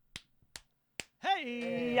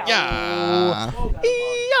Yeah.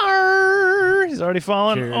 Yarr. He's already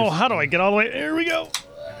fallen. Cheers. Oh, how do I get all the way? Here we go.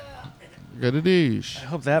 Good a douche. I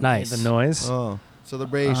hope that Nice. made the noise. Oh,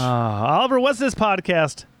 celebration. Oliver, what's this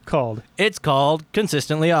podcast called? It's called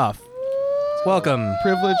Consistently Off. Welcome.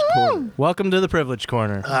 Privilege corner. Welcome to the Privilege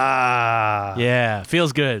Corner. Yeah,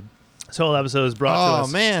 feels good. This whole episode is brought to Oh,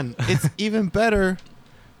 us. man. It's even better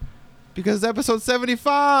because it's episode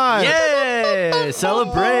 75. Yay!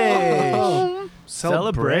 Celebrate!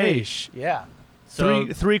 Celebration. Yeah. So,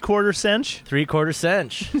 Three-quarter cinch. 3/4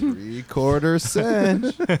 cinch. 3/4 cent.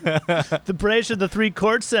 The brace of the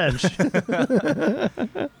three-quart cinch.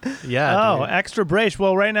 Yeah. Oh, dude. extra brace.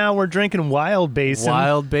 Well, right now we're drinking Wild Basin.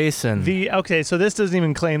 Wild Basin. Okay, so this doesn't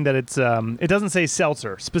even claim that it's. It doesn't say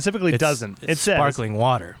seltzer. Specifically, It's- doesn't. it's It says sparkling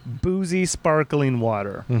water. boozy sparkling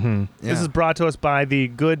water. Mm-hmm. This is brought to us by the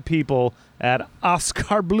good people at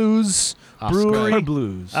Oscar Blues Brewery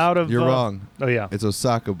Blues. out of. You're wrong. Oh yeah, It's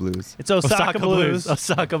Osaka Blues. it's Osaka, Blues.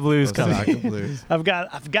 Osaka Blues coming. Osaka Blues. I've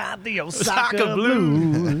got the Osaka, Osaka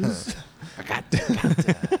Blues.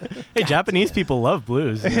 Hey, Japanese people love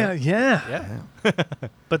blues. yeah, yeah. Yeah.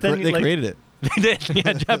 But then They like, created it. They did.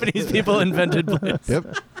 Yeah, Japanese people invented blues.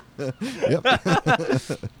 Yep. Yep.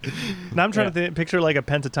 now I'm trying to picture like a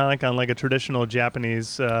pentatonic on like a traditional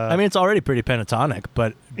Japanese. I mean, it's already pretty pentatonic,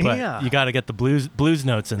 but Yeah. you got to get the blues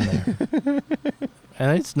notes in there.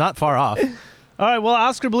 And it's not far off. all right. Well,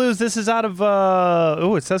 Oscar Blues. This is out of.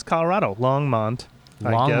 It says Colorado, Longmont.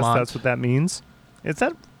 I guess Longmont. that's what that means. Is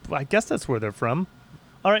that? I guess that's where they're from.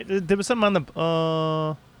 All right. There was something on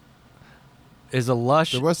the. Is a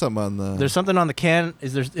lush. There was something on the. There's something on the can.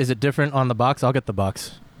 Is it different on the box? I'll get the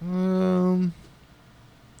box. Okay,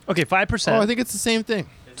 5%. Oh, I think it's the same thing.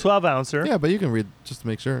 12 ouncer. Yeah, but you can read just to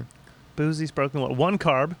make sure. Boozy sparkling water. 1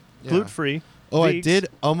 carb. Yeah. Gluten free. Oh, I did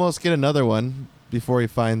almost get another one before he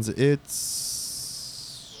finds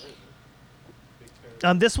it's.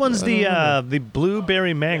 This one's I don't know. the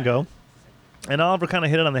blueberry mango, and Oliver kind of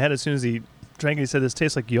hit it on the head as soon as he drank it. He said this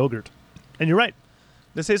tastes like yogurt, and you're right.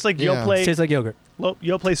 This tastes like Yeah. Yoplait. Tastes like yogurt.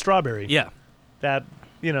 Yoplait strawberry. Yeah. That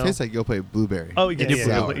Tastes like Yoplait blueberry. Oh yeah, It's yeah,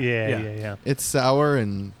 sour. yeah. Yeah. It's sour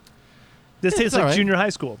and This tastes it's like all right. junior high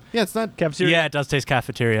school yeah, it's not. cafeteria. Yeah, it does taste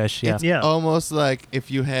cafeteria-ish. Yeah. It's Yeah. almost like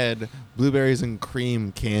if you had blueberries and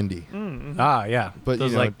cream candy, Ah, yeah. but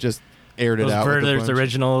those you know, like just aired it those out. with a Werther's bunch.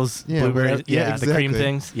 originals, Yeah, blueberries. whatever. Yeah, the cream exactly.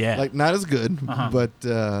 things. Yeah. Like not as good, but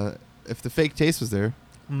if the fake taste was there,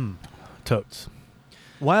 totes.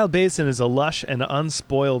 Wild Basin is a lush and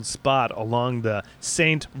unspoiled spot along the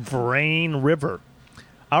St. Vrain River,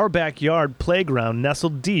 our backyard playground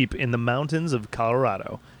nestled deep in the mountains of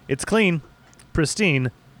Colorado. It's clean,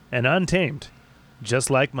 pristine, and untamed,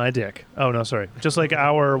 just like my dick. Oh, no, sorry. Just like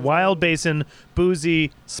our Wild Basin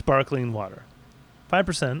boozy sparkling water.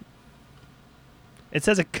 5%. It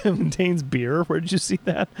says it contains beer. Where did you see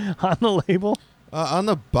that on the label? on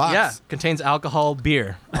the box. Yeah, contains alcohol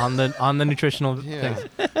beer on the nutritional Yeah.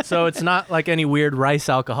 things. So it's not like any weird rice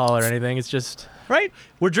alcohol or anything. It's just Right?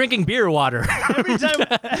 we're drinking beer water. Every time,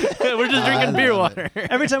 We're just drinking beer water.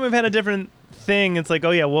 every time we've had a different thing, it's like,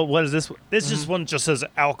 oh yeah, well, what is this? This just one just says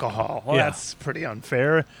alcohol. Well, Yeah. that's pretty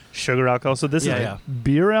unfair. Sugar alcohol. So this Yeah, is yeah.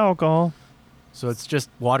 beer alcohol. So it's just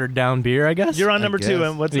watered down beer, I guess. You're on I number 2, guess.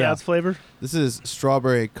 and what's Yeah. that's flavor? This is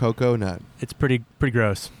strawberry cocoa nut. It's pretty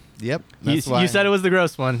gross. Yep. You, That's why. you said it was the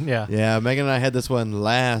gross one. Yeah. Yeah, Megan and I had this one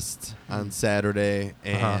last on Saturday,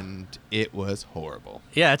 and it was horrible.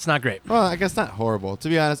 Yeah, it's not great. Well, I guess not horrible. To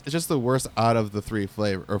be honest, it's just the worst out of the 4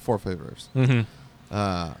 flavors. Mm-hmm.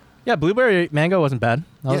 Uh, Yeah, blueberry mango wasn't bad.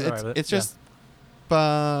 I was yeah, alright with it. it's just,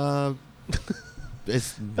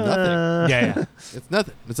 it's nothing. Yeah, yeah. It's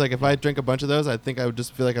nothing. It's like if I drink a bunch of those, I think I would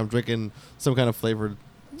just feel like I'm drinking some kind of flavored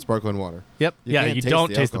sparkling water. Yep. You Yeah, can't you taste don't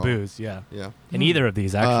the taste the alcohol. booze. Yeah. Yeah. In either of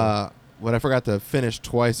these, actually. What I forgot to finish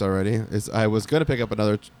twice already is I was going to pick up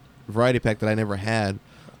another variety pack that I never had,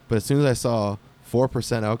 but as soon as I saw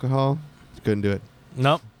 4% alcohol, couldn't do it.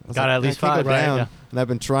 Nope. I was Got like, at least I can't 5, go right? down. Yeah. And I've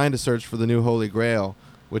been trying to search for the new Holy Grail,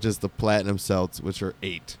 which is the Platinum Seltz, which are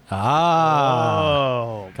 8.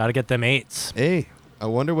 Oh. Got to get them 8s. Hey, I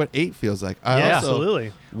wonder what 8 feels like. I Yeah, also,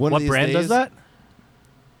 Absolutely. one of What these brand does days, that?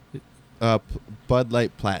 Bud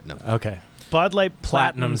Light Platinum. Okay. Bud Light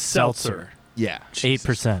Platinum Seltzer. Yeah.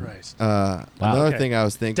 8%. Christ. Another Okay. thing I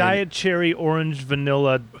was thinking. Diet cherry orange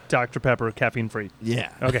vanilla Dr. Pepper caffeine free.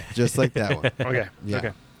 Yeah. Okay. Just like that one. Okay. Yeah.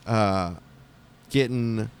 Okay.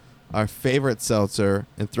 Getting our favorite seltzer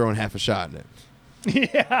and throwing half a shot in it.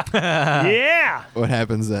 Yeah. Yeah. What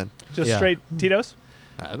happens then? Just Yeah. straight Tito's.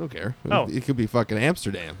 I don't care. Oh. It could be fucking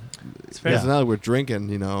Amsterdam. It's fair. Because now that we're drinking,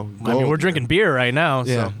 you know. I mean, we're drinking beer right now.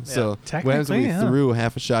 Yeah. So So what happens when we Technically, yeah. threw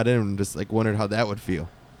half a shot in and just like wondered how that would feel?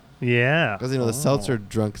 Yeah. Because the seltzer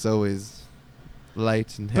drunk's always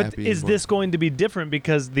light and But happy. is this going to be different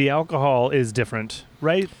because the alcohol is different,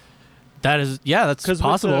 right? that's Because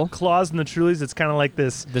possible. with the Claws and the Trulies, it's kind of like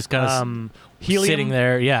this This kind of helium sitting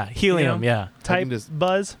there. Yeah. Helium. You know? Yeah. type just-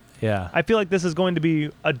 buzz. Yeah. I feel like this is going to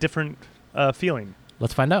be a different feeling.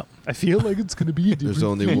 Let's find out. I feel like it's going to be a different There's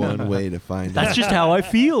only one way to find out. That's just how I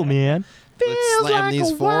feel, man. Let's slam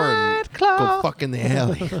these four and go fuck in the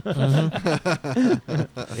alley.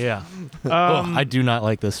 Yeah. I do not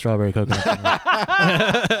like this strawberry coconut.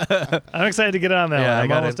 I'm excited to get on that one. I I'm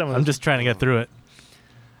got almost it. done with I'm this. just trying to get through it.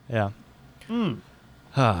 Yeah.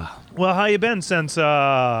 Well, how you been since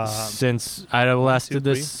Since I last 2, did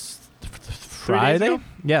this 3 days Friday? ago?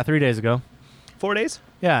 Yeah, 3 days ago. 4 days?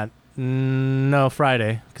 Yeah. No,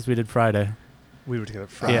 Friday, because we did Friday. We were together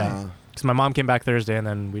Friday. Yeah. Because my mom came back Thursday, and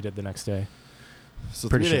then we did the next day. So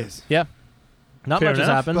Pretty 3 sure. days. Yeah. Not Fair much has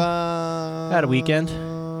enough. happened. Had a weekend.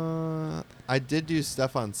 I did do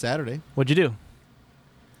stuff on Saturday. What'd you do?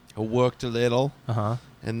 I worked a little. Uh-huh.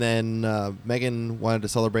 And then Megan wanted to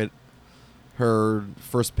celebrate her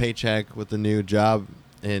first paycheck with the new job.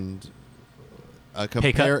 And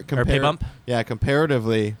Pay cut or pay bump? Yeah,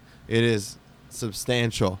 comparatively, it is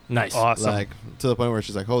substantial. Nice. Awesome. Like, to the point where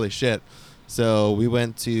she's like, holy shit. So we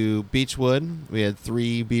went to Beechwood. We had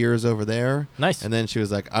 3 beers over there. Nice. And then she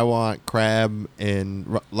was like, I want crab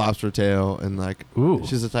and lobster tail. And like, Ooh.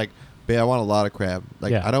 she's just like, babe, I want a lot of crab.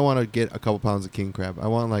 Like, Yeah. I don't want to get a couple pounds of king crab. I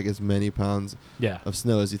want like as many pounds Yeah. of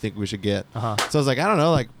snow as you think we should get. Uh-huh. So I was like, I don't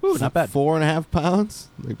know, like Ooh, not bad. 4.5 pounds.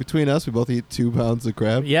 Like between us, we both eat 2 pounds of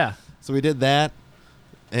crab. Yeah. So we did that.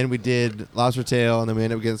 And we did lobster tail. And then we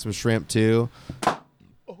ended up getting some shrimp too.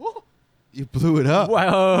 You blew it up.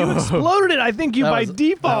 Wow. You exploded it. I think you That by was-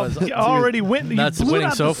 default that was- you already win. You That's blew winning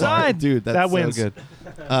it out so the far. side. Dude, that's that so wins. good.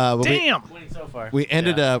 But Damn. Winning so far. We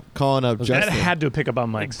ended up calling up That Justin. had to pick up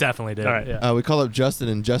on It mics. definitely did. All right. Yeah. We called up Justin,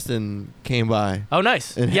 and Justin came by. Oh,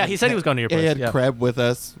 nice. And Yeah, he said he was going to your place. He had Yeah. crab with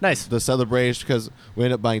us. Nice. The celebration, because we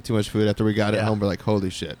ended up buying too much food after we got it Yeah. home. We're like, holy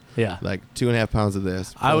shit. Yeah. Like 2.5 pounds of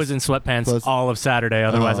this. I was in sweatpants plus- all of Saturday.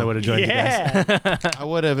 Otherwise, I Oh. would have joined you guys. Yeah. I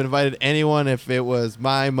would have invited anyone if it was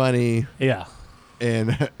my money. Yeah.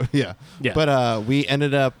 And yeah. Yeah. But we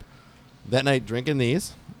ended up that night drinking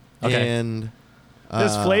these. Okay. And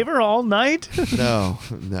This flavor all night? No.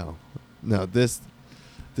 This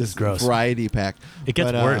Gross. variety pack. It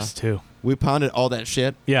gets But, worse, too. We pounded all that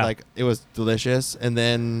shit. Yeah. Like it was delicious. And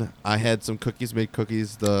then I had some cookies, made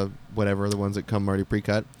cookies, the ones that come already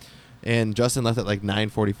pre-cut. And Justin left at like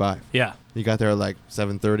 9:45. Yeah. He got there at like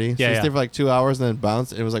 7:30. So Yeah, he yeah. stayed for like 2 hours and then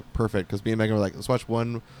bounced. And it was like perfect because me and Megan were like, let's watch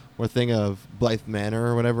one more thing of Blythe Manor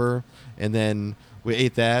or whatever. And then we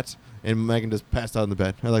ate that. And Megan just passed out in the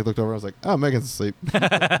bed. I like looked over. I was like, "Oh, Megan's asleep."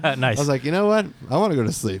 Nice. I was like, "You know what? I want to go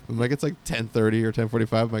to sleep." I'm like, "It's like 10:30 or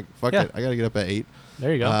 10:45." I'm like, "Fuck Yeah. it, I gotta get up at 8."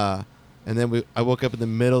 there you go. And then I woke up in the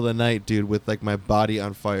middle of the night, dude, with like my body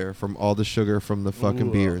on fire from all the sugar from the fucking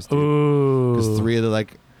Ooh. beers. Dude. Ooh. Because 3 of the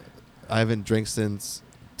I haven't drank since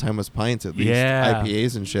Time Was Pints at least. Yeah.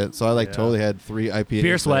 IPAs and shit. So I Yeah. totally had 3 IPAs.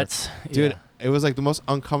 Beer there. sweats. Dude. It was like the most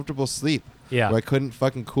uncomfortable sleep. Yeah. Where I couldn't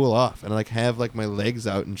fucking cool off and I like have like my legs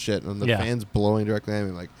out and shit and the Yeah. fans blowing directly at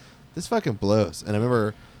me. Like, this fucking blows. And I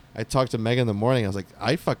remember I talked to Megan in the morning. I was like,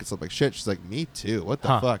 I fucking slept like shit. She's like, me too. What the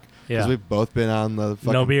Huh. fuck? Yeah. Because we've both been on the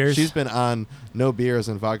fucking, No beers? She's been on no beers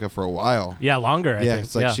and vodka for a while. Yeah, longer, I yeah, think.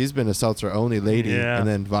 it's like she's been a seltzer only lady Yeah. and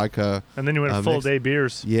then vodka. And then you went full mixed- day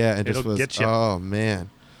beers. Yeah, and just It'll was get ya. oh man.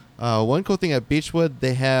 One cool thing at Beechwood,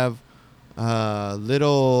 they have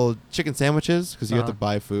little chicken sandwiches because you have Uh-huh. to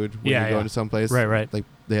buy food when Yeah, you go yeah. into someplace. Right, right. Like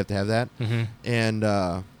they have to have that. Mm-hmm.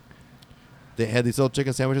 And they had these little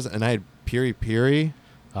chicken sandwiches, and I had piri piri. Dude,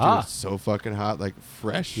 Ah. it was so fucking hot, like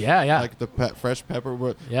fresh. Yeah, yeah. Like the fresh pepper.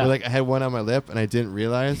 Yeah. Where, like I had one on my lip, and I didn't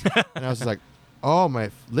realize, and I was just like, "Oh,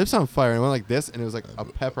 my lips on fire!" And I went like this, and it was like a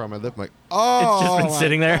pepper on my lip. I'm like, "Oh, It's just been my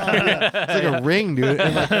sitting there. God." It's like a ring, dude.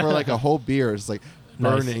 And like for like a whole beer, it's like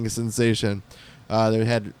Nice. burning sensation. They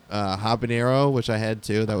had habanero, which I had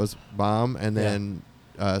too. That was bomb, and Yeah. then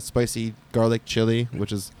spicy garlic chili,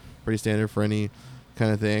 which is pretty standard for any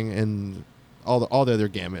kind of thing, and all the other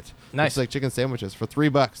gamut. Nice. It's like chicken sandwiches for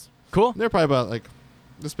 $3. Cool. They're probably about like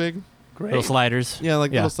this big. Great. Little sliders. Yeah,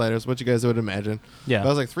 like Yeah. little sliders, what you guys would imagine. Yeah. But I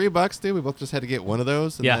was like $3, dude. We both just had to get one of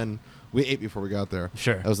those, and Yeah. then we ate before we got there.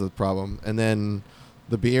 Sure. That was the problem. And then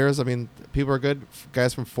the beers, I mean, people are good.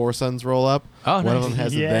 Guys from Four Sons roll up. Oh, One nice. of them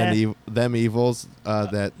has Yeah. the Them Evils,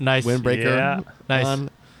 that Nice. windbreaker Yeah. Nice. on.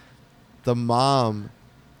 The mom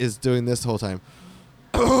is doing this the whole time.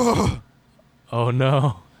 Oh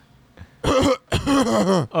no.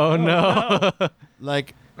 Oh no.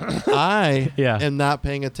 Like, I Yeah. am not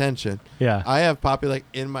paying attention. Yeah. I have Poppy like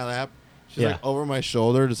in my lap. She's Yeah. like over my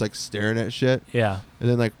shoulder, just like staring at shit, Yeah. and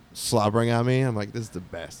then like slobbering on me. I'm like, this is the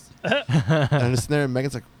best. And I'm just there, and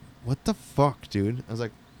Megan's like, "What the fuck, dude?" I was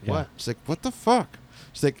like, Yeah. "What?" She's like, "What the fuck?"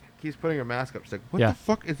 She's like, keeps putting her mask up. She's like, "What Yeah. the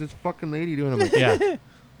fuck is this fucking lady doing?" I'm like, Yeah.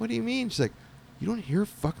 "What do you mean?" She's like, "You don't hear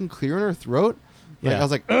fucking clear in her throat?" Like, Yeah. I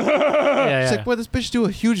was like, Yeah. she's like, "What? This bitch do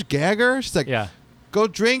a huge gagger?" She's like, Yeah. "Go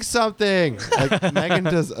drink something." Like Megan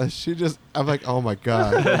does. She just. I'm like, "Oh my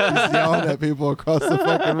god!" She's yelling at people across the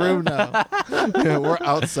fucking room now. Yeah, we're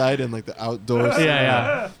outside in like the outdoors.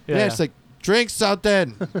 Yeah. Yeah, she's like, "Drink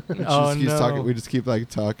something." She Oh, just keeps no. talking. We just keep like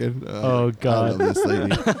talking. Oh, like, God. I love this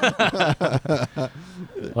lady.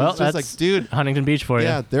 Well, It's just that's like, dude. Huntington Beach for you.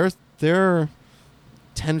 Yeah, they're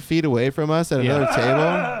 10 feet away from us at Yeah. another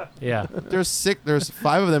table. Yeah. There's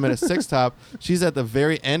 5 of them at a 6 top. She's at the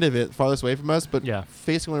very end of it, farthest away from us, but Yeah.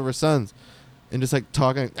 facing one of her sons, and just like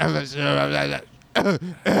talking. I'm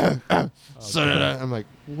like,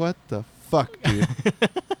 what the fuck, dude?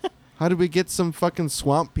 How did we get some fucking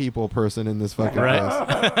swamp people person in this fucking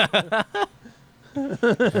Right. place?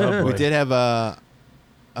 Oh, We boy. did have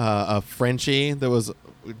a Frenchie that was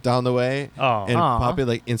down the way, Oh. and Aw. Poppy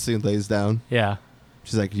like instantly lays down. Yeah.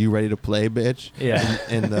 She's like, "You ready to play, bitch?" Yeah.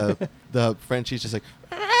 And the Frenchie's just like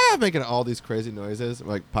making all these crazy noises. I'm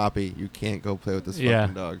like, "Poppy, you can't go play with this Yeah.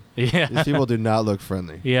 fucking dog. Yeah. These people do not look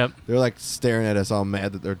friendly. Yep. They're like staring at us, all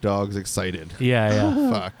mad that their dog's excited. Yeah.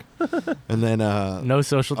 Yeah. Fuck." And then No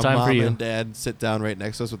social a time mom for you. and dad sit down right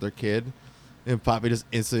next to us with their kid, and Poppy just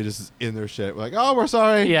instantly just is in their shit. We're like, "Oh, we're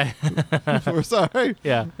sorry. Yeah. We're sorry."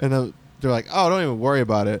 Yeah. And then they're like, "Oh, don't even worry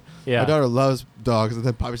about it. Yeah. My daughter loves dogs." And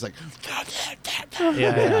then Poppy's like, Yeah. "All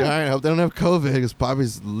Yeah. right, I hope they don't have COVID," because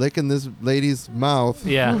Poppy's licking this lady's mouth.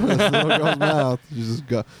 Yeah. This little girl's mouth. She just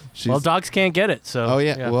go. She's, Well, dogs can't get it, so. oh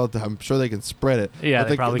yeah. Well, I'm sure they can spread it. Yeah, But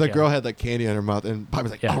they probably the can. girl had like candy on her mouth, and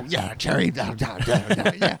Poppy's like, Yeah. "Oh yeah, cherry,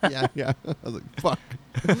 yeah." I was like, "Fuck."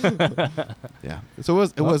 Yeah. So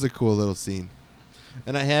it was a cool little scene,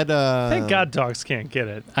 and I had. Thank God dogs can't get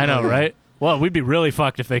it. I know, right? Well, we'd be really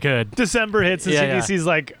fucked if they could. December hits and Yeah, yeah. CDC's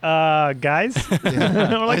like, guys?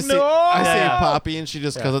 Yeah. We're like, I see, no! I see Yeah. Poppy, and she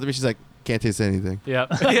just comes up to me. She's like, "Can't taste anything." Yep.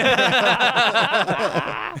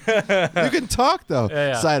 You can talk though. Yeah,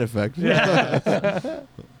 yeah. Side effect. It's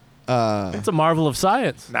a marvel of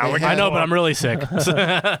science. Now we're They I had- know, but I'm really sick.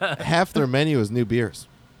 Half their menu is new beers.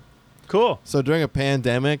 Cool. So during a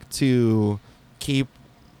pandemic, to keep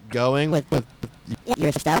going with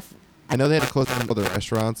your stuff. I know they had to close down all their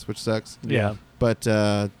restaurants, which sucks. Yeah. But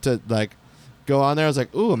to like go on there, I was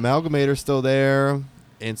like, "Ooh, Amalgamator's still there,"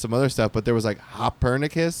 and some other stuff. But there was like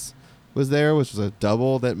Hoppernicus was there, which was a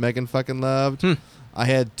double that Megan fucking loved. I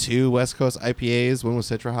had 2 West Coast IPAs. One was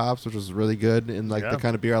Citra hops, which was really good, and like Yeah. the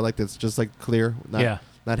kind of beer I like that's just like clear, not Yeah.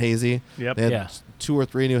 not hazy. Yep. They had Yeah. 2 or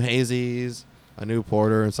 3 new hazies, a new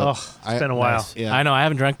porter, and Oh, stuff. it's been a while. Nice. Yeah. I know. I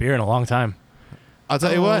haven't drank beer in a long time. I'll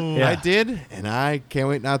tell you what, Yeah. I did, and I can't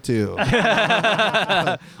wait not to.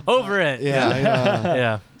 Over it. Yeah.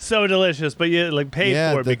 Yeah. So delicious, but you like paid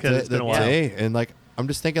for it because it's been a while. Day, and like I'm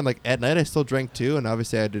just thinking, like at night I still drank too, and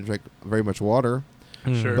obviously I didn't drink very much water,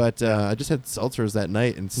 Mm. Sure. but I just had seltzers that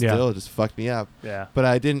night, and Yeah. still it just fucked me up. Yeah. But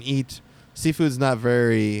I didn't eat. Seafood's not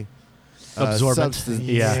very Absorbent.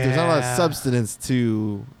 Yeah. There's not a lot of Yeah. substance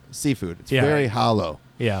to seafood. It's Yeah. very hollow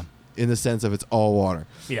Yeah. in the sense of it's all water.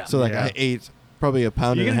 Yeah. So like Yeah. I ate probably a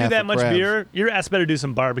pound You're and a gonna half do that of much crabs. beer? Your ass better do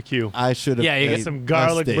some barbecue. I should have. Yeah, you Get ate some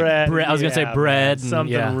garlic steak. bread. I was gonna say Yeah, bread man. and-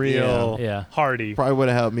 Something yeah. real Yeah. hearty. Probably would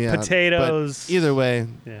have helped me out. but Potatoes. either way,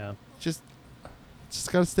 Yeah. just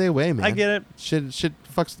gotta stay away, man. I get it. Shit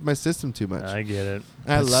fucks with my system too much. I get it.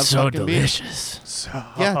 I It's love so fucking beer. delicious. So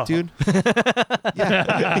Yeah, dude.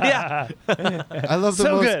 Yeah, yeah. I love the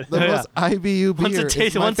So most good. the Yeah. most IBU beer. Once it It's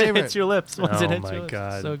tastes, my once it favorite. hits your lips, once Oh it hits my your lips,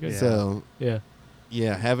 God. it's so good. Yeah. So Yeah.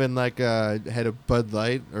 yeah, having like had a Bud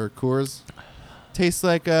Light or Coors tastes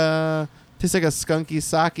like tastes like a skunky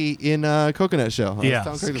sake in a coconut shell. I was Yeah.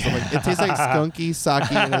 telling Craig this, I'm like, it tastes like skunky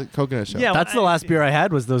sake in a coconut shell. Yeah. That's the last beer I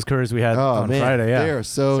had was those Coors we had Oh on man, Friday. Yeah. they are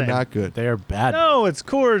so Same. not good. They are bad. No, it's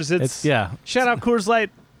Coors. It's yeah. Shout out Coors Light.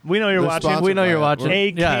 We know you're They're watching. sponsored We know by you're it. watching.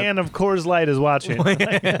 A Yeah. can of Coors Light is watching.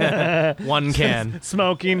 One can.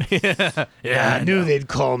 Smoking. Yeah, I knew they'd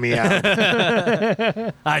call me out.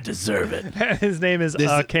 I deserve it. His name is This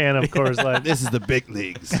A is- Can of Coors Light. This is the big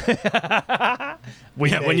leagues. Yeah,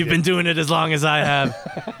 when you've been doing it as long as I have.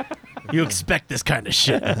 You expect this kind of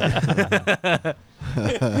shit. He's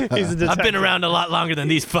a detective. I've been around a lot longer than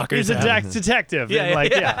these fuckers. He's a have. detective Yeah, in,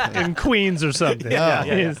 like, yeah. in Queens or something. Yeah.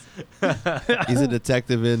 He's- He's a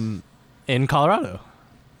detective in. In Colorado.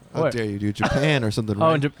 How What? dare you do Japan or something? Oh,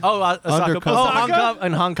 Right? in Osaka. Undercover. Oh, Hong Kong.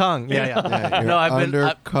 In Hong Kong. Yeah, yeah. Yeah, you're No, I've been.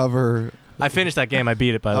 undercover. I finished that game. I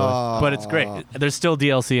beat it, by the way. But it's great. Aw. There's still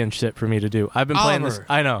DLC and shit for me to do. I've been playing this. Oliver.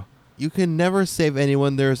 I know. You can never save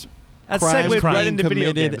anyone. There's That crimes segued right being into video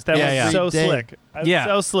committed games. That Yeah, was yeah. so every day. slick. That was Yeah.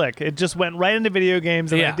 so slick. It just went right into video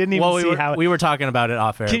games, and I didn't even well, see how. we were talking about it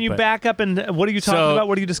off air. Can you but back up and what are you talking So, about?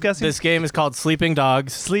 What are you discussing? This game is called Sleeping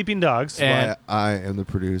Dogs. Sleeping Dogs. And- why I am the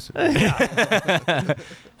producer.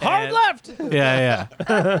 Hard and- left. Yeah,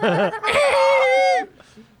 yeah.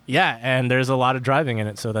 Yeah, and there's a lot of driving in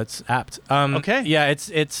it, so that's apt. Okay. Yeah,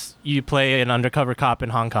 it's you play an undercover cop in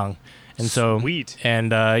Hong Kong, and so Sweet.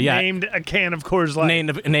 and yeah, Named a can of Coors Light.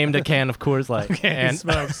 named a can of Coors Light, Okay, and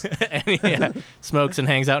smokes. and yeah, smokes and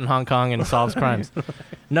hangs out in Hong Kong and solves crimes.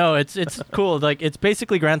 No, it's cool. Like it's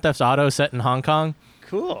basically Grand Theft Auto set in Hong Kong,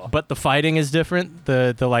 Cool. but the fighting is different.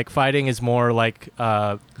 The like fighting is more like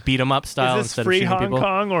beat 'em up style Is this instead free of shooting Hong people.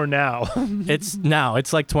 Kong or now? It's now.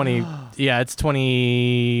 It's like 20. Yeah, it's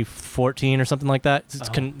 2014 or something like that.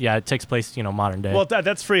 Yeah, it takes place, modern day. Well,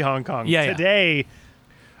 that's free Hong Kong. Yeah, yeah. Today.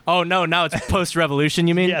 oh no, now it's post-revolution.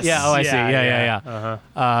 You mean? Yes. Yeah. Oh, I see. Yeah.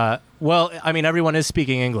 Uh-huh. Well, I mean, everyone is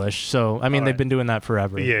speaking English, so I mean, All they've right. been doing that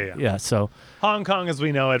forever. Yeah. Yeah. So Hong Kong as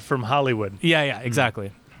we know it from Hollywood. yeah,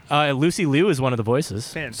 exactly. Lucy Liu is one of the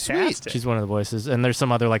voices. Fantastic. She's one of the voices, and there's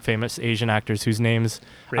some other like famous Asian actors whose names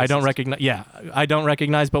I don't Racist. recognize. Yeah, I don't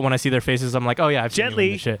recognize, but when I see their faces, I'm like, oh yeah, I've Jet seen you in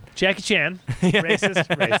Li, this shit. Jackie Chan,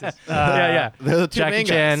 racist. Yeah. They're the two Jackie main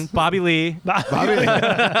Chan, guys. Bobby Lee,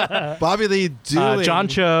 Bobby Lee doing John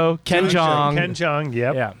Cho, Ken Jeong. Ken Jeong,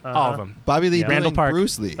 yep. Yeah, all of them. Bobby Lee Yeah. doing Randall Park.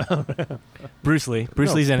 Bruce Lee. Bruce Lee. Bruce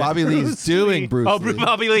No, Lee's in Bobby it. Lee's doing Bruce Oh, Lee.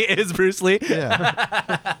 Bobby Lee is Bruce Lee,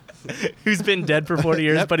 Yeah. who's been dead for 40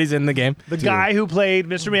 years, but he's in the game. The guy who played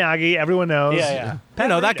Mr. Miyagi, everyone knows. I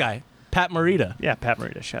know that Morita. guy, Pat Morita. Yeah, Pat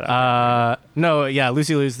Morita. Shut up. No, yeah,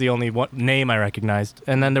 Lucy Liu's the only name I recognized,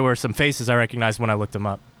 and then there were some faces I recognized when I looked them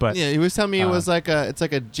up. But Yeah, he was telling me it was like it's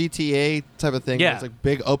like a GTA type of thing. Yeah. It's like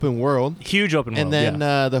big open world. huge open world. And then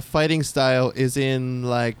yeah. the fighting style is in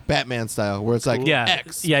like Batman style, where it's like yeah,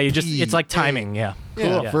 X. yeah, you just P, it's like A. timing. Yeah,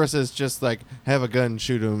 Yeah, Cool. versus just like have a gun,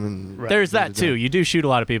 shoot him, and Right. there's that too. You do shoot a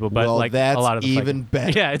lot of people, but well, like that's a lot of the even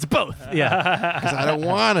better. Yeah, it's both. Yeah, Because I don't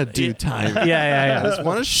want to do time. yeah. I just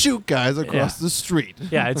want to shoot guys across the street.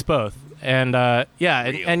 Yeah, it's both. And and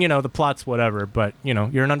the plot's whatever, but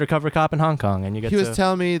you're an undercover cop in Hong Kong, and you get He to. was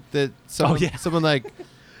telling me that someone like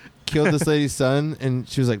killed this lady's son, and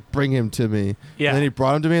she was like, "Bring him to me." Yeah. And then he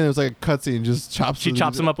brought him to me, and there was like a cutscene, just chops. She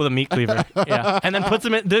chops him up with a meat cleaver. Yeah, and then puts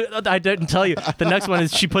him in. I didn't tell you. The next one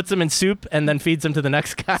is she puts him in soup and then feeds him to the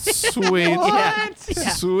next guy. Sweet. Yeah.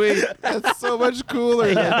 Sweet. That's so much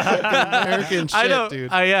cooler than fucking American shit, I know.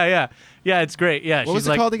 dude. Yeah, it's great. Yeah, What she's was it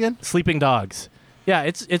like called again? Sleeping Dogs. Yeah,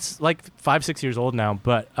 it's like 5-6 years old now,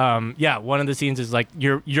 but yeah, one of the scenes is like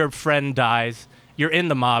your friend dies. You're in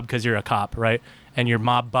the mob because you're a cop, right? And your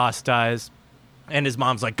mob boss dies, and his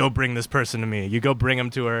mom's like, "Go bring this person to me." You go bring him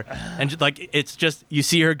to her, and it's just you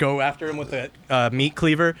see her go after him with a meat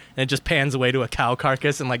cleaver, and it just pans away to a cow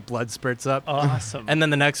carcass, and like blood spurts up. Awesome. And then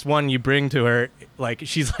the next one you bring to her, like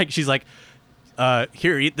she's like,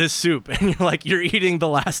 here, eat this soup, and you're like, you're eating the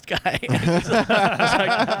last guy. It's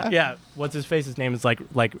like, yeah, what's his face? His name is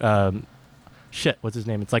shit. What's his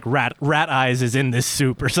name? It's like Rat Eyes is in this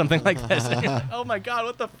soup or something like this. And you're like, oh my god,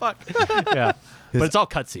 what the fuck? Yeah, but it's all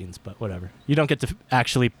cutscenes. But whatever. You don't get to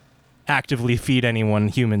actually actively feed anyone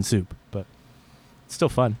human soup, but it's still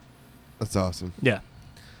fun. That's awesome. Yeah.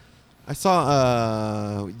 I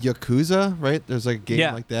saw Yakuza, right? There's like a game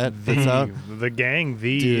Yeah. like that that's out. The gang,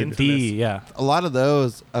 Dude, infamous. A lot of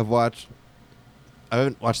those I've watched. I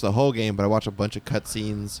haven't watched the whole game, but I watched a bunch of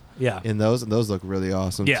cutscenes Yeah. in those, and those look really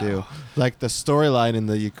awesome Yeah. too. Like the storyline in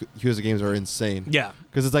the Yakuza games are insane. Yeah.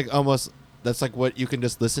 Because it's like almost that's like what you can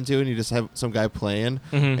just listen to, and you just have some guy playing,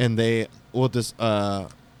 Mhm. and they will just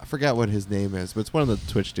I forgot what his name is, but it's one of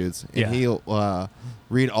the Twitch dudes, and Yeah. he'll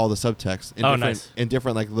read all the subtext. In Oh, different, nice. In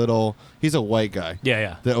different like little. He's a white guy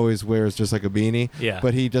Yeah. that always wears just like a beanie. Yeah.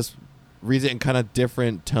 But he just reads it in kind of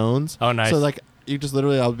different tones. Oh, nice. So like you just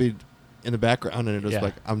literally, I'll be in the background and it just Yeah.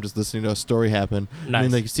 like I'm just listening to a story happen. And Nice.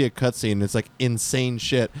 then like you see a cutscene and it's like insane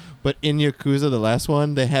shit. But in Yakuza, the last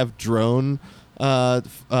one, they have drone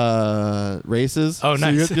races. Oh, So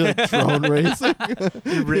you nice. have to do like drone racing.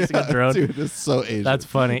 You're racing a drone. Dude, it's so Asian. That's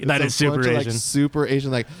funny. It's That a is super bunch of, like, Asian. super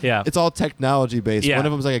Asian. Like Yeah. it's all technology based. Yeah. One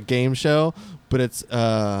of them's like a game show, but it's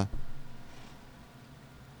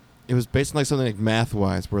it was based on like something like math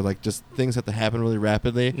wise, where like just things have to happen really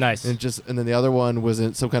rapidly. Nice. And then the other one was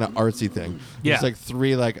in some kind of artsy thing. Yeah. It's like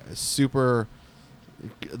 3 like super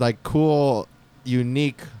like cool,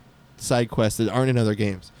 unique side quests that aren't in other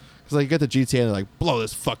games. Because like you get the GTA and they're like, blow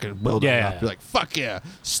this fucking building up. You're like, fuck yeah,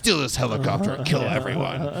 steal this helicopter and kill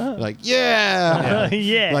everyone. You're like, yeah.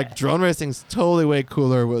 Yeah. Like drone racing's totally way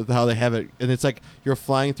cooler with how they have it, and it's like you're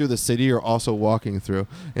flying through the city, you're also walking through,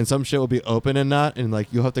 and some shit will be open and not, and like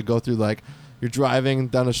you'll have to go through like you're driving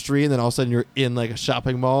down a street, and then all of a sudden you're in like a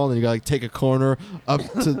shopping mall, and then you gotta like take a corner up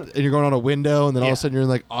to, and you're going on a window, and then all of a sudden you're in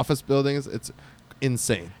like office buildings. It's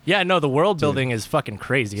insane. Yeah, no, the world building is fucking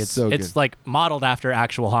crazy. It's So it's good. like modeled after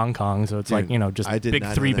actual Hong Kong, so it's like, Dude, you know, just I did big not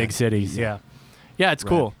know 3 that. big cities. Yeah. Yeah, it's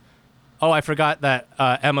cool. Oh, I forgot that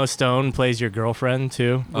Emma Stone plays your girlfriend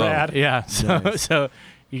too. Rad. Yeah, so Nice. so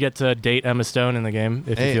you get to date Emma Stone in the game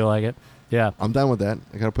if you Hey. feel like it. Yeah. I'm done with that.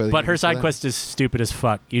 I gotta play the But game her for side that. quest is stupid as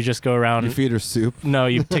fuck. You just go around. You feed her soup. No,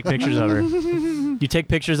 you take pictures of her. You take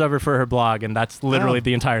pictures of her for her blog, and that's literally Oh.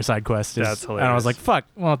 the entire side quest. That's And I was hilarious. like, fuck,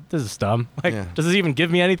 well, this is dumb. Like, Yeah. does this even give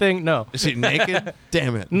me anything? No. Is she naked?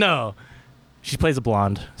 Damn it. No. She plays a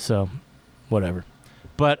blonde, so whatever.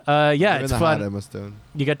 But yeah, Living it's the fun. hot Emma Stone.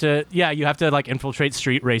 You get to, you have to like infiltrate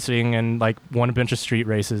street racing and like won a bunch of street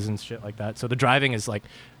races and shit like that. So the driving is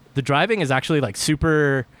actually like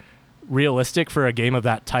super realistic for a game of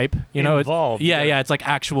that type. You know, Involved, yeah, yeah. it's like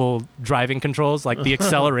actual driving controls. Like the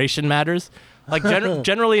acceleration matters. Like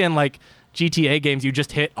generally in like GTA games, you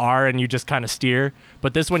just hit R and you just kind of steer.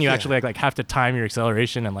 But this one, you Yeah. actually like have to time your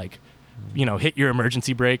acceleration and like, you know, hit your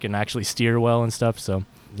emergency brake and actually steer well and stuff. So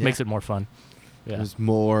it makes it more fun. Yeah. There's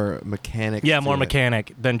more mechanics. Yeah, to more it.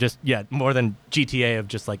 mechanic than just more than GTA of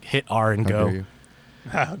just like hit R and How go. dare you.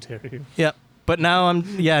 How dare you? Yep. But now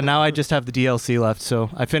now I just have the DLC left, so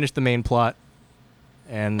I finished the main plot,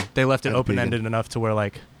 and they left it That's open ended enough to where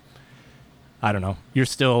like, I don't know, you're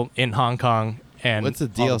still in Hong Kong and What's the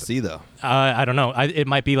all of it- DLC though? I don't know. It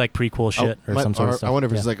might be like prequel shit or some sort of stuff. I wonder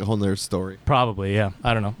if it's Yeah. like a whole nother story. Probably, yeah.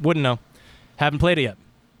 I don't know. Wouldn't know. Haven't played it yet.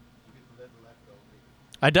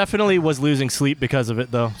 I definitely was losing sleep because of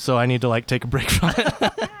it, though, so I need to, like, take a break from it.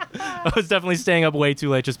 I was definitely staying up way too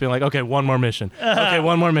late, just being like, okay, one more mission. Okay,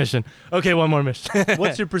 one more mission. Okay, one more mission.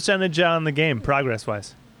 What's your percentage on the game,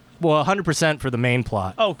 progress-wise? Well, 100% for the main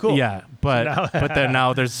plot. Oh, cool. Yeah, but now- but then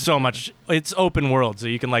now there's so much. It's open world, so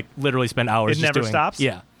you can, like, literally spend hours It just never doing- stops?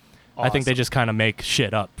 Yeah. I think they Awesome. just kind of make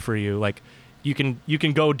shit up for you. Like, you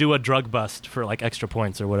can go do a drug bust for, like, extra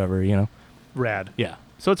points or whatever, you know? Rad. Yeah.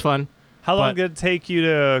 So it's fun. How long But- did it take you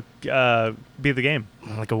to beat the game?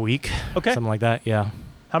 Like a week. Okay. Something like that, yeah.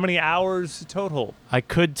 How many hours total? I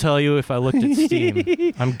could tell you if I looked at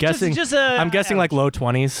Steam. I'm guessing. Just I'm guessing like low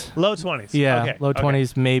 20s. low 20s. Yeah, Okay. low okay.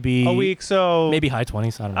 20s, maybe A week, so maybe high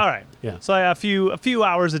 20s. I don't know. All right. Yeah. So a few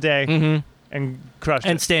hours a day Mm-hmm. and crushed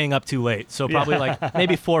And it. staying up too late, so Yeah. probably like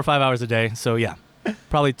maybe 4 or 5 hours a day. So yeah,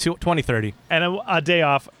 probably 20, 30. And a day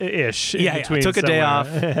off ish. in Yeah, between took a day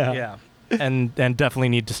somewhere. off. Yeah. And definitely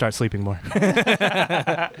need to start sleeping more.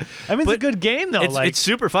 I mean, it's a But good game though. It's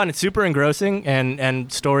super fun. It's super engrossing and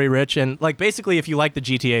story rich, and like basically if you like the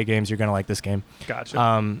GTA games, you're gonna like this game. gotcha.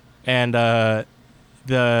 And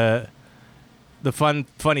the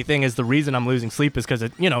funny thing is the reason I'm losing sleep is because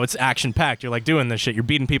it's action packed. You're like doing this shit. You're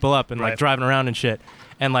beating people up and like Right. driving around and shit.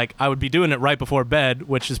 And like I would be doing it right before bed,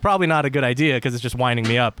 which is probably not a good idea because it's just winding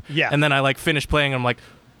me up. Yeah. And then I like finish playing. And I'm like,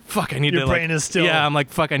 fuck, I need Your to brain like. is still- Yeah, I'm like,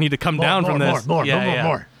 fuck, I need to come More, down more, from this. more, yeah, more, yeah.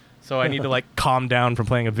 more. So I need to like calm down from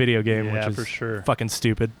playing a video game, Yeah, which is for sure. fucking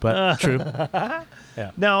stupid, but true.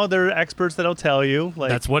 No, there are experts that'll tell you like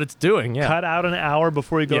That's what it's doing. Yeah. cut out an hour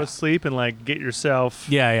before you go Yeah. to sleep and like get yourself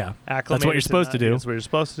Yeah, yeah. acclimated. That's what you're supposed to do. That's what you're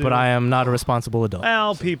supposed to do. But I am not a responsible adult.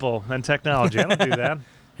 Well, people and technology. I don't do that.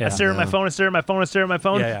 Yeah. I stare at my No. phone. I stare at my phone. I stare at my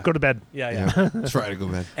phone. Yeah, yeah. Go to bed. Yeah, yeah. Try to go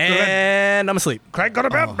bed. And I'm asleep. Craig, go to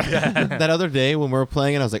bed. That other day when we were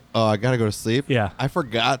playing it, I was like, oh, I gotta go to sleep. Yeah. I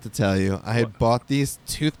forgot to tell you, I had bought these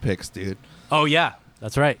toothpicks, dude. Oh yeah,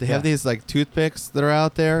 that's right. They have these like toothpicks that are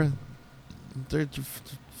out there. They're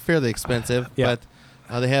fairly expensive, Yeah.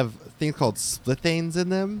 but they have things called splitanes in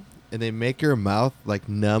them, and they make your mouth like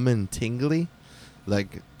numb and tingly,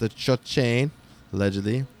 like the chain,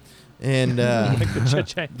 allegedly. And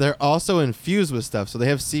they're also infused with stuff, so they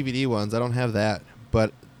have CBD ones. I don't have that,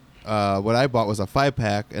 but what I bought was a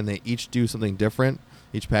 5-pack, and they each do something different,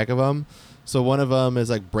 each pack of them. So one of them is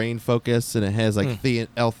like brain focus, and it has like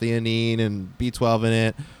L-theanine and B12 in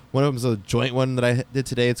it. One of them is a joint one that I did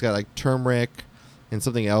today. It's got like turmeric and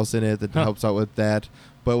something else in it that helps out with that.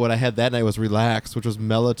 But what I had that night was Relax, which was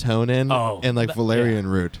melatonin and like valerian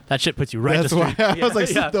root. That shit puts you right That's to sleep. why I was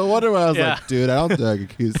like, no wonder why I was Yeah. like, dude, I don't think I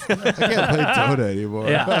can't play Dota anymore.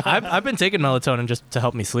 Yeah, I've been taking melatonin just to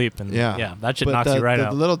help me sleep, and that shit But knocks you right the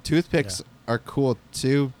out. little toothpicks are cool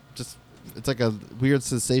too. Just it's like a weird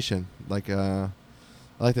sensation. Like I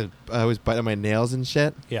like to. I always bite on my nails and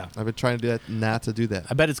shit. Yeah, I've been trying to do that, not to do that.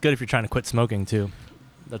 I bet it's good if you're trying to quit smoking too.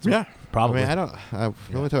 That's probably. I mean,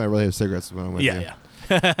 the only time I really have cigarettes is when I'm with you. Yeah.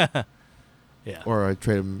 Yeah. Or I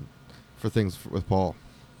trade them for things with Paul.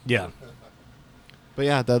 Yeah. But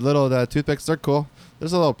yeah, the little toothpicks are cool. They're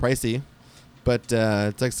a little pricey, but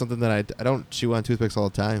it's like something that I don't chew on toothpicks all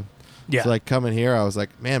the time. Yeah. So like coming here, I was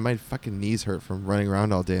like, man, my fucking knees hurt from running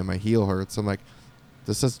around all day, and my heel hurts. I'm like,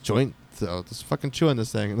 this is joint, though. Just fucking chew on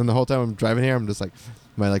this thing. And then the whole time I'm driving here, I'm just like,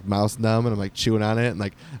 my like mouth's numb, and I'm like chewing on it, and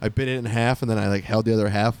like I bit it in half, and then I like held the other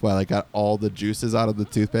half while I got all the juices out of the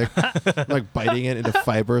toothpick. I'm like biting it into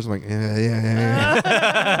fibers. I'm like, yeah.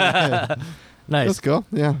 Nice. Let's go.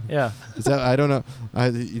 Yeah. Yeah. Is that I don't know.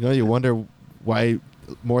 You wonder why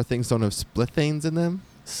more things don't have splithanes in them.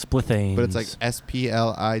 Splithanes. But it's like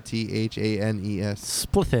SPLITHANES.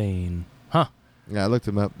 Splithane. Huh. Yeah, I looked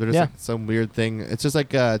them up. They're just like some weird thing. It's just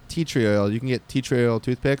like tea tree oil. You can get tea tree oil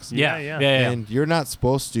toothpicks. Yeah. And you're not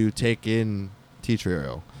supposed to take in tea tree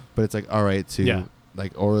oil, but it's like all right to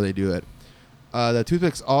like orally do it. The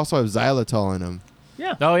toothpicks also have xylitol in them.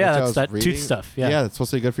 Yeah. Oh yeah, Which I that's was that reading. tooth stuff. Yeah. Yeah, it's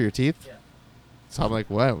supposed to be good for your teeth. Yeah. So I'm like,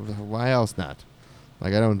 what? Why else not?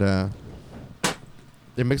 Like I don't.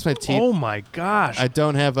 It makes my teeth. Oh my gosh. I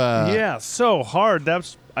don't have a. yeah, so hard.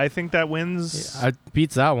 I think that wins. I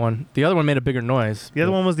beats that one. The other one made a bigger noise. The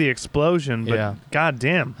other one was the explosion, but Yeah. god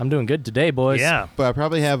damn. I'm doing good today, boys. Yeah. But I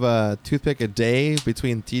probably have a toothpick a day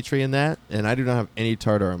between tea tree and that, and I do not have any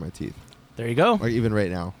tartar on my teeth, There you go. or even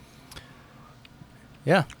right now.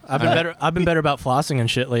 Yeah. I've been better. I've been better about flossing and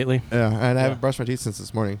shit lately. Yeah, and I Yeah. haven't brushed my teeth since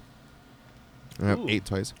this morning. I have Ooh. 8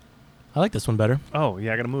 toys. I like this one better. Oh,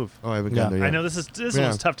 yeah, I got to move. Oh, I haven't Yeah. gotten there yet. I know this Yeah.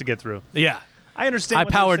 one's tough to get through. Yeah. I understand. I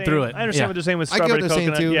what they're powered saying. through it. I understand Yeah. what they're saying with I get what strawberry they're saying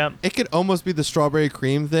coconut. too. Yeah. It could almost be the strawberry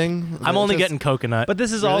cream thing. I'm only getting coconut. But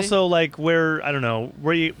this is Really? also like where I don't know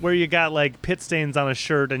where you got like pit stains on a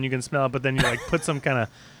shirt and you can smell it, but then you like put some kind of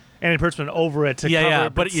antiperspirant over it to Yeah, cover yeah,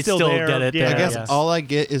 it, but it's you still still there. get it Yeah. there, I guess yeah. all I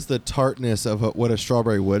get is the tartness of what a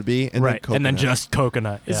strawberry would be, and right. then And then coconut. just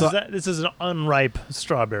coconut. Yeah. This is an unripe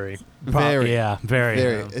strawberry. very, Yeah. Very.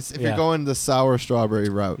 very. It's, if Yeah. you're going the sour strawberry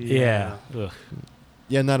route, Yeah. Ugh.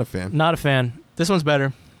 yeah, not a fan. Not a fan. This one's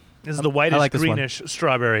better. This is the whitish like this one. greenish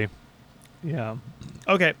strawberry. Yeah.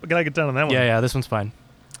 Okay, we gotta get done on that one. Yeah. Yeah. This one's fine.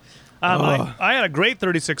 I had a great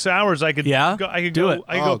 36 hours. I could Yeah? go, I could Do go it.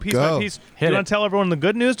 I could go Oh, piece go. by piece. Hit do you it. want to tell everyone the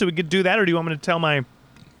good news? Do we get do that, or do you want me to tell my?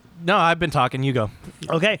 No, I've been talking. You go.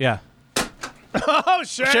 Okay. Yeah. Oh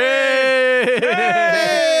shit! Shade!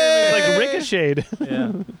 It's like ricocheted.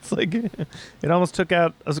 Yeah. It's like it almost took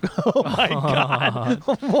out. Oh my god!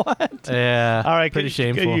 What? Yeah. All right, Pretty good-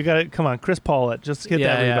 shameful. You got it. Come on, Chris Paul it. Just hit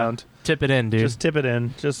Yeah, that yeah. rebound. Tip it in, dude. Just tip it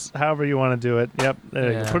in. Just however you want to do it. Yep. There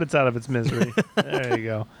you Yeah. go. Put it out of its misery. There you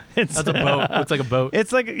go. It's That's a boat. It's like a boat.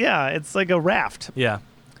 It's like it's like a raft. Yeah.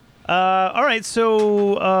 All right,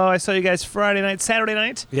 so I saw you guys Friday night, Saturday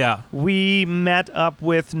night. Yeah. We met up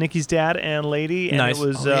with Nikki's dad and lady, and Nice. it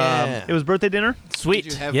was Oh, yeah. it was birthday dinner. Sweet.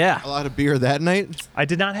 Did you have Yeah. a lot of beer that night? I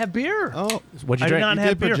did not have beer. Oh, What'd you I did drink? not you have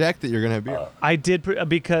did beer. project that you're gonna have beer. I did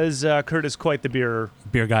because Kurt is quite the beer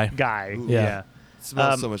Beer guy. guy. Ooh. Yeah. Yeah. It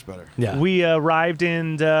smells Um, so much better. Yeah. We arrived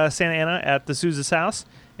in Santa Ana at the Sousa's house,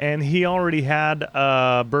 and he already had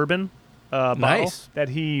bourbon bottle Nice. that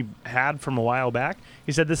he had from a while back.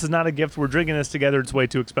 He said, "This is not a gift. We're drinking this together. It's way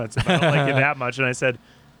too expensive. I don't like it that much." And I said,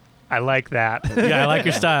 "I like that." Yeah, I like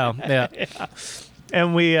your style. Yeah.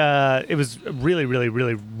 And we it was really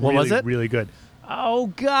What was it? really good. Oh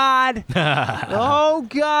god. Oh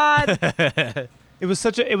god. It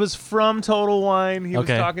was from Total Wine. He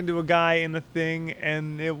Okay. was talking to a guy in the thing,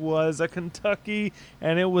 and it was a Kentucky,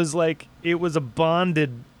 and it was a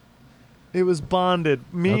bonded,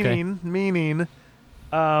 meaning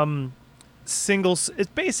it's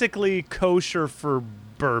basically kosher for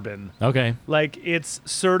bourbon. Okay. Like, it's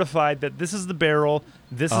certified that this is the barrel,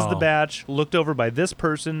 this is the Oh. batch, looked over by this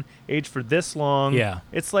person, aged for this long. Yeah.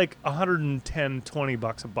 It's like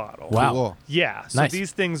 $110-$20 a bottle. Wow. Cool. Yeah. So Nice.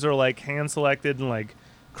 these things are like hand selected and like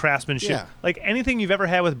craftsmanship. Yeah. Like anything you've ever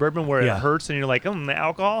had with bourbon where Yeah. it hurts and you're like, the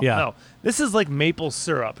alcohol? Yeah. No. This is like maple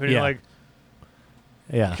syrup. And Yeah. you're like,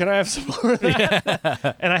 Yeah. can I have some more of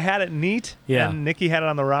that? And I had it neat. Yeah. And Nikki had it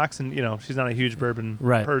on the rocks, and she's not a huge bourbon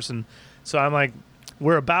Right. person. So I'm like,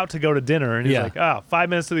 we're about to go to dinner, and he's Yeah. like, "Oh, 5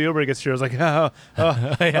 minutes to the Uber gets here." I was like,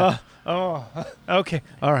 okay,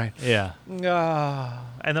 all right. Yeah.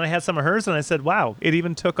 And then I had some of hers, and I said, "Wow, it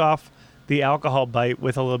even took off the alcohol bite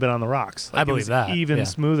with a little bit on the rocks. I It believe was that, even yeah.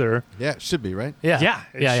 smoother." Yeah, it should be, right? Yeah. Yeah,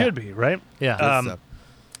 it should be, right? Yeah. Um, Good stuff.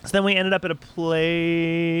 So then we ended up at a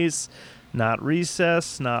place, not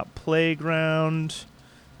recess, not playground.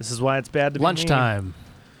 This is why it's bad to be me. Lunchtime.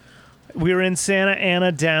 We were in Santa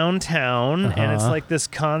Ana downtown, and it's Uh-huh. like this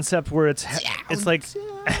concept where it's like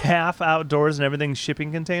half outdoors and everything's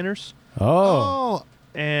shipping containers. Oh.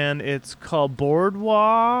 And it's called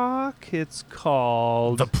Boardwalk. It's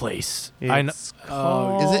called. The place. It's I know.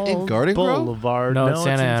 called Is it in Garden Grove? Boulevard. No, it's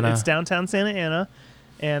Santa Ana. It's downtown Santa Ana,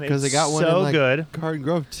 and it's Because they got one so in like good, Garden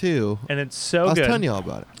Grove too. and it's I so was good. telling you all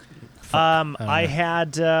about it. I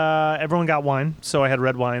had everyone got wine, so I had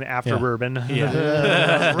red wine after Yeah. bourbon.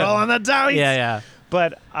 Yeah. Rolling the dice. Yeah.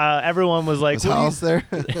 But everyone was like, Was "What do you-" House there?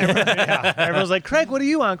 yeah. Everyone was like, "Craig, what do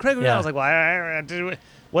you want? Craig, what do you want?" Yeah. I was like, "Well,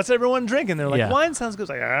 what's everyone drinking?" They're like, Yeah. "Wine sounds good."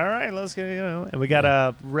 I was like, "All right, let's get And we got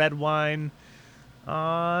a red wine.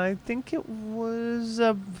 I think it was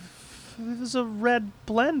a red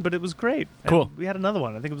blend, but it was great. And Cool. we had another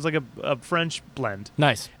one. I think it was like a French blend.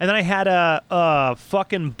 Nice. And then I had a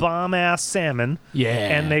fucking bomb ass salmon. Yeah.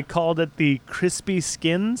 And they called it the crispy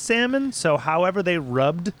skin salmon. So, however, they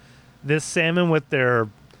rubbed this salmon with their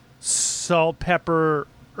salt, pepper,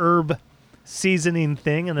 herb seasoning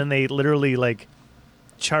thing, and then they literally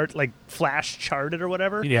flash charred it or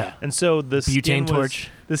whatever. Yeah. And so the skin Butane torch.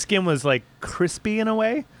 the skin was like crispy in a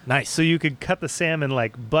way, Nice. so you could cut the salmon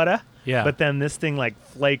like butter. Yeah. But then this thing like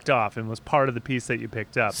flaked off and was part of the piece that you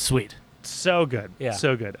picked up. Sweet. So good. Yeah.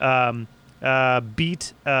 So good.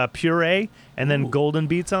 Beet puree and then Ooh. golden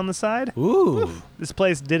beets on the side. Ooh. This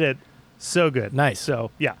place did it so good. Nice.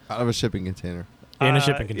 So yeah. Out of a shipping container. In a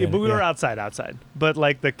shipping container. But we were yeah. outside. But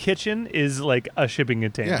like the kitchen is like a shipping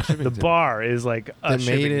container. Yeah, shipping the container. bar is like a They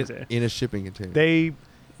shipping made it container. in a shipping container. They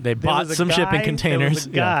They there bought was a some guy- shipping there containers. was a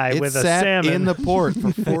guy it with a sat salmon in the port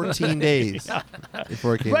for 14 days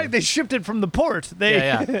before it came. Right, in. they shipped it from the port. They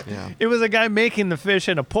Yeah. Yeah. It was a guy making the fish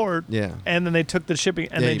in a port. Yeah. And then they took the shipping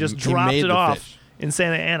and Yeah, they he- just he dropped made it the off fish. in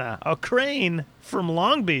Santa Ana. A crane from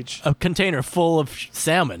Long Beach. A container full of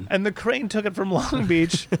salmon. And the crane took it from Long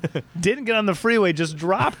Beach, didn't get on the freeway, just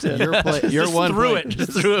dropped it. Your Just one threw plate, it.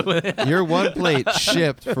 Just threw it. With Your one plate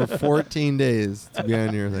shipped for 14 days to be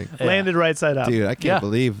on your thing. Landed right side up. Dude, I can't Yeah.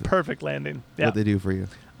 believe Perfect landing. Yeah. what they do for you.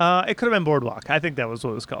 It could have been Boardwalk. I think that was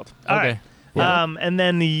what it was called. All Okay. right. And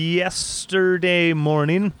then yesterday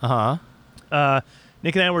morning, Uh-huh.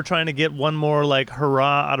 Nick and I were trying to get one more like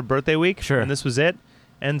hurrah out of birthday week. Sure. And this was it.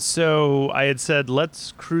 And so I had said,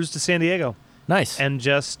 let's cruise to San Diego Nice. and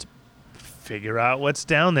just figure out what's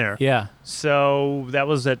down there. yeah. So that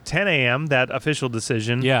was at 10 a.m., that official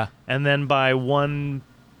decision. Yeah. And then by 1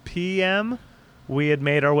 p.m., we had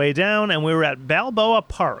made our way down and we were at Balboa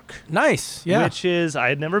Park, Nice. Yeah. which is, I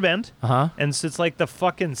had never been. uh-huh. And so it's like the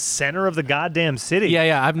fucking center of the goddamn city.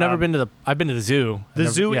 Yeah. I've never Um, been to I've been to the zoo. The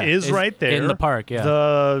zoo is right there. In the park, yeah.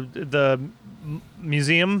 The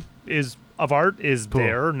museum of art is Cool.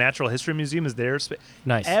 there. Natural History Museum is there.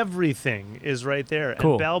 Nice. Everything is right there.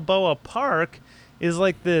 Cool. And Balboa Park is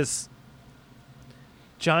like this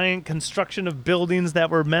giant construction of buildings that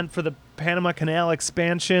were meant for the Panama Canal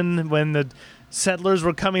expansion when the settlers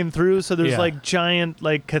were coming through. So there's Yeah. like giant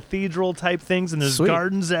like cathedral type things and there's Sweet.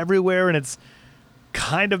 gardens everywhere and it's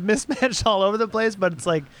kind of mismatched all over the place, but it's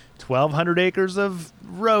like 1,200 acres of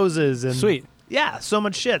roses and Sweet. yeah, so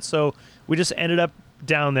much shit. So we just ended up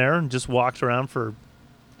down there and just walked around for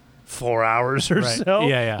 4 hours or Right. so.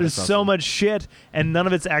 Yeah. There's That's so awesome. much shit, and none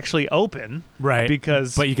of it's actually open Right.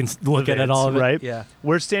 because But you can look at it all of it. right. Yeah.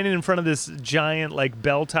 We're standing in front of this giant like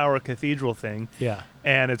bell tower cathedral thing, Yeah.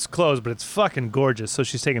 and it's closed, but it's fucking gorgeous. So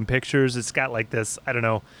she's taking pictures. It's got like this, I don't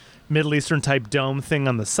know, Middle Eastern type dome thing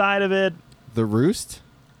on the side of it. The Roost?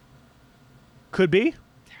 Could be.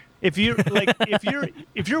 If you're like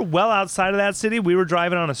if you're well outside of that city, we were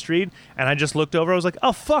driving on a street and I just looked over. I was like,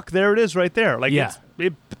 oh fuck, there it is right there. Like Yeah.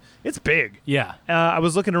 it's big. Yeah. I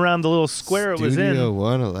was looking around the little square it was Studio in.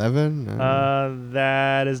 111?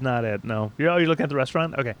 That is not it. No. You're looking at the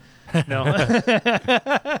restaurant? Okay. No.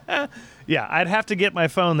 Yeah, I'd have to get my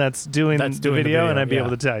phone that's doing the video, and I'd be yeah.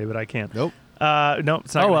 able to tell you, but I can't. Nope. No,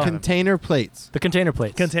 it's not. Oh, gonna well. happen. Container plates. The container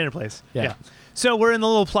plates. Container place. Yeah. Yeah. So we're in the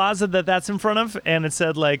little plaza that's in front of, and it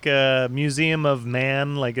said like a museum of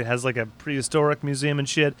man, like it has like a prehistoric museum and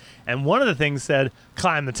shit. And one of the things said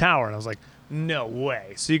climb the tower, and I was like, no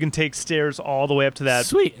way. So you can take stairs all the way up to that,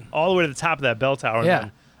 Sweet. all the way to the top of that bell tower. Yeah. And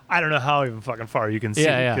then I don't know how even fucking far you can see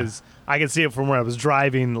Yeah, it yeah. because I can see it from where I was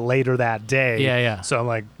driving later that day. Yeah, yeah. So I'm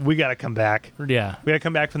like, we got to come back. Yeah. We got to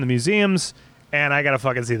come back from the museums, and I got to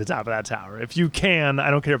fucking see the top of that tower. If you can,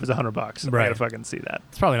 I don't care if it's $100. I got Right. to fucking see that.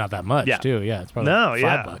 It's probably not that much, Yeah. too. Yeah, it's probably No, like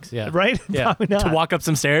yeah. $5. Yeah. Right? Yeah. Probably not. To walk up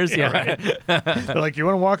some stairs. Yeah. right. They're like, you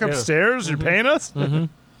want to walk upstairs? You're paying us? Mm-hmm.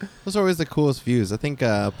 Those are always the coolest views. I think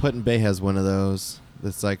Put-in Bay has one of those.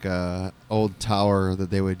 It's like a old tower that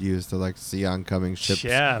they would use to like see oncoming ships.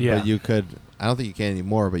 Yeah. Yeah. But you could. I don't think you can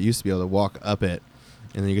anymore. But you used to be able to walk up it,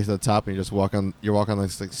 and then you get to the top and you just walk on. You're walking on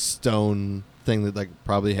this like stone thing that like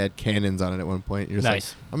probably had cannons on it at one point. You're just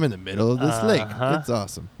Nice. like, I'm in the middle of this lake. Uh-huh. It's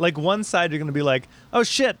awesome. Like one side, you're going to be like, oh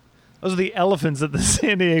shit, those are the elephants at the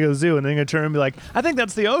San Diego Zoo. And then you're going to turn and be like, I think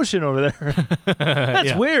that's the ocean over there. That's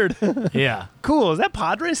Yeah. weird. Yeah. Cool. Is that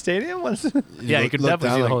Padre Stadium? What's Yeah, you could definitely down, see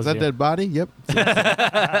the like, whole is that zoo. dead body? Yep. Is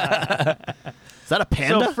that a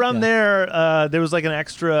panda? So from there, there was like an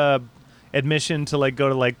extra admission to like go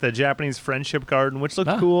to like the Japanese Friendship Garden, which looked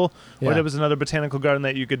Ah, cool. Or yeah. there was another botanical garden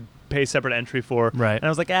that you could pay separate entry for. Right. And I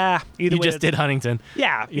was like, either You way. just did Huntington.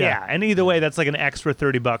 Yeah, Yeah. yeah. And either way, that's like an extra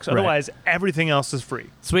 $30. Otherwise, everything else is free.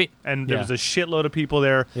 Sweet. And there Yeah. was a shitload of people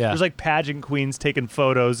there. Yeah. There's like pageant queens taking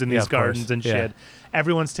photos in Yeah, these of course. gardens and Yeah. shit.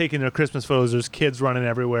 Everyone's taking their Christmas photos. There's kids running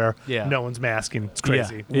everywhere. Yeah. No one's masking. It's Yeah.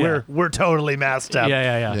 crazy. Yeah. We're totally masked up.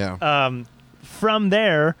 Yeah. Yeah. From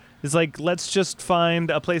there, it's like let's just find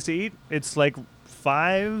a place to eat. It's like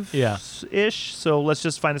 5-ish. So let's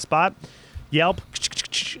just find a spot. Yelp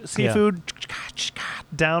seafood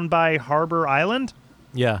down by Harbor Island.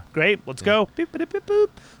 Yeah. Great. Let's go. Beep, beep, beep, boop.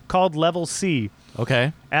 Called Level C.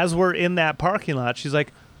 Okay. As we're in that parking lot, she's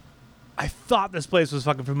like, I thought this place was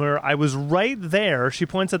fucking familiar. I was right there. She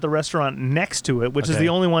points at the restaurant next to it, which is Okay. the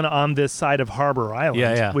only one on this side of Harbor Island.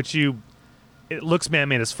 Yeah, yeah. Which it looks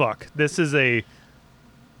man-made as fuck. This is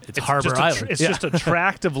It's Harbor just Island. It's Yeah. just a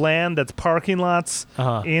tract of land that's parking lots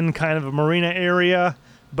Uh-huh. in kind of a marina area,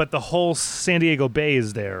 but the whole San Diego Bay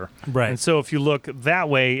is there. Right. And so if you look that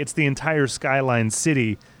way, it's the entire Skyline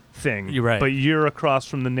City thing. You're right. But you're across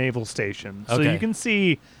from the naval station. So Okay. you can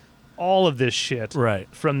see all of this shit Right.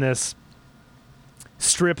 from this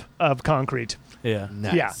strip of concrete. Yeah.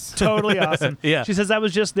 Nice. Yeah, totally awesome. Yeah. She says I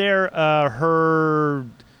was just there. Her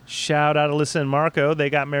shout out Alyssa and Marco. They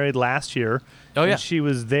got married last year. Oh, yeah. And she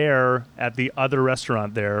was there at the other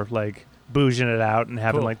restaurant there, like bouging it out and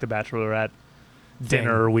having Cool. like the bachelorette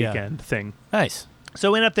dinner Thing, yeah. weekend thing. Nice.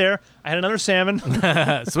 So went up there. I had another salmon.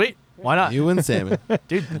 Sweet. Why not? You and salmon.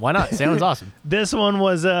 Dude, why not? Salmon's awesome. This one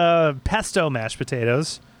was pesto mashed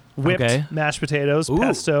potatoes, whipped Okay. mashed potatoes, Ooh.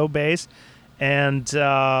 pesto base, and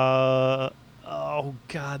oh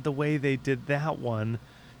god, the way they did that one,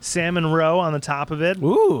 salmon roe on the top of it.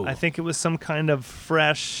 Ooh. I think it was some kind of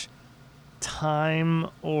fresh thyme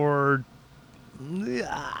or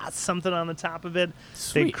something on the top of it. They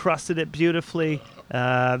Sweet. crusted it beautifully.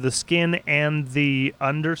 The skin and the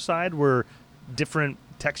underside were different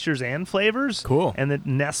textures and flavors. Cool. And it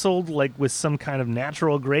nestled like with some kind of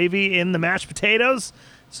natural gravy in the mashed potatoes.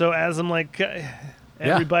 So as I'm like,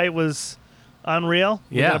 every bite was unreal.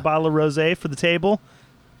 We Yeah. got a bottle of rosé for the table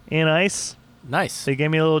in ice. Nice. They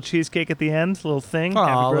gave me a little cheesecake at the end, little thing. Aw,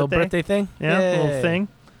 Happy a little birthday thing. Yeah, a little Yay. thing.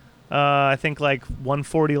 I think like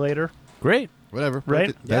 140 later. Great. Whatever. Right?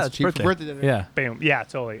 Birthday- Yeah, That's it's cheap birthday. for birthday dinner. Yeah. Bam. Yeah,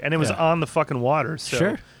 totally. And it was Yeah. on the fucking water. So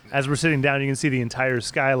Sure. as we're sitting down, you can see the entire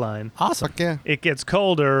skyline. Awesome. Fuck yeah. It gets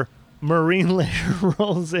colder. Marine layer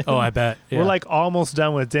rolls in. Oh, I bet. Yeah. We're like almost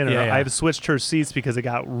done with dinner. Yeah, yeah. I've switched her seats because it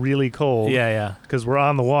got really cold. Yeah, Because we're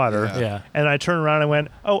on the water. Yeah. yeah. And I turned around and went,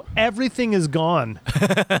 oh, everything is gone.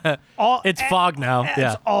 It's fog now. It's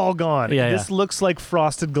Yeah. all gone. Yeah, This yeah. looks like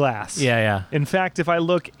frosted glass. Yeah. In fact, if I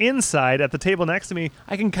look inside at the table next to me,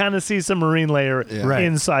 I can kind of see some marine layer Yeah. Right.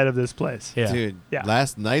 inside of this place. Yeah. Dude, Yeah.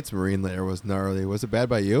 last night's marine layer was gnarly. Was it bad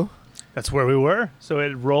by you? That's where we were. So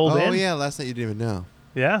it rolled in. Oh, yeah. Last night you didn't even know.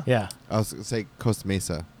 Yeah. Yeah. I was going to say Costa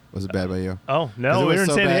Mesa. Was it bad by you? Oh, 'Cause no. it We was were in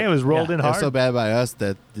so San bad. Diego. It was rolled Yeah. in It hard. was so bad by us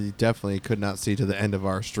that you definitely could not see to the end of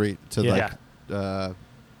our street to Yeah.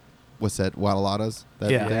 what's that? Guadaladas?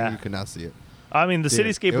 That Yeah. thing? Yeah. You could not see it. I mean, the Dude,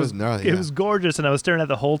 cityscape it was gnarly, it yeah. was gorgeous, and I was staring at it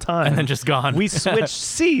the whole time. And then just gone. we switched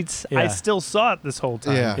seats. I Yeah. still saw it this whole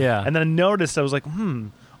time. Yeah. Yeah. And then I noticed, I was like,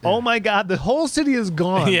 oh my God, the whole city is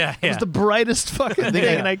gone. Yeah, It was yeah. the brightest fucking thing, I-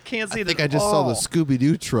 and I can't see I it think at I just all. saw the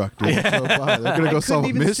Scooby-Doo truck. Dude. So far. They're going to go I solve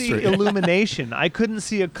couldn't a even see mystery. illumination. I couldn't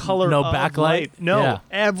see a color No of backlight? light. No, Yeah.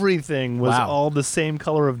 everything was Wow. all the same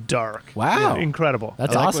color of dark. Wow. Incredible.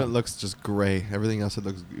 That's I like awesome. when it looks just gray. Everything else, it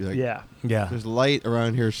looks like Yeah. Yeah. there's light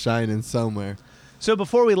around here shining somewhere. So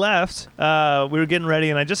before we left, we were getting ready,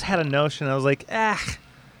 and I just had a notion. I was like,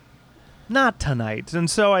 not tonight. And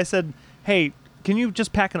so I said, hey, can you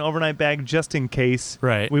just pack an overnight bag just in case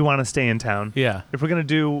Right. we want to stay in town? Yeah. If we're going to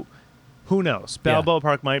do, who knows? Yeah. Balboa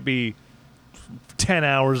Park might be 10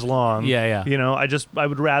 hours long. Yeah, yeah. You know, I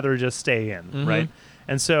would rather just stay in, Mhm. right?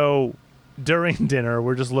 And so during dinner,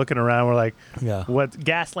 we're just looking around. We're like, Yeah. what?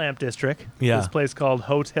 Gaslamp District. Yeah. This place called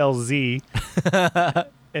Hotel Z.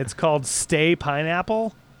 It's called Stay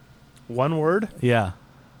Pineapple. One word. Yeah.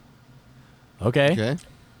 Okay. Okay.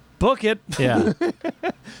 Book it. Yeah.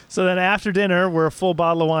 So then after dinner, we're a full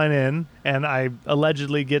bottle of wine in, and I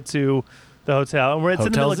allegedly get to the hotel. And it's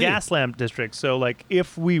in the Hotel middle Z. of Gaslamp District. So, like,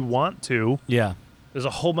 if we want to, Yeah. there's a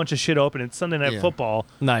whole bunch of shit open. It's Sunday Night Yeah. Football.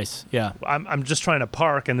 Nice. Yeah. I'm just trying to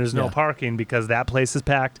park, and there's no Yeah. parking because that place is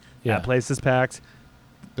packed. Yeah. That place is packed.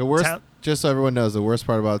 The worst, Town- just so everyone knows, the worst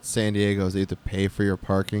part about San Diego is that you have to pay for your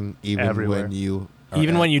parking even Everywhere. when you are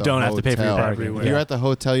Even at when you the don't have to pay for your hotel. parking. Everywhere. If you're Yeah. at the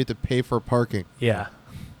hotel, you have to pay for parking. Yeah.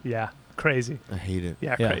 Yeah, crazy. I hate it.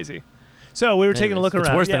 Yeah, Yeah. crazy. So we were taking a Anyways, look It's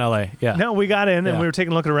around. worse Yeah. than LA. Yeah. No, we got in and Yeah. we were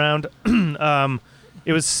taking a look around.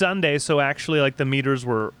 It was Sunday, so actually, like, the meters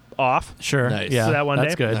were off. Sure. Nice. Yeah. So that one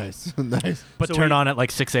That's day? good. Nice. Nice. But So turn we- on at like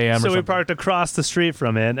 6 a.m. or So something. we parked across the street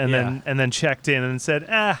from it, and Yeah. then checked in and said,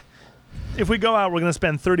 if we go out, we're gonna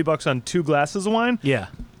spend $30 on 2 glasses of wine. Yeah.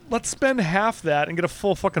 Let's spend half that and get a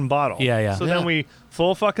full fucking bottle. Yeah, yeah. So Yeah. then we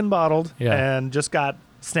full fucking bottled Yeah. and just got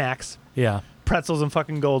snacks, Yeah. pretzels and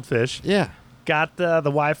fucking goldfish. Yeah. Got the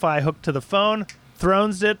Wi-Fi hooked to the phone.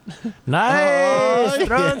 Thrones it. Nice. Oh,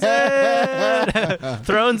 Thrones in.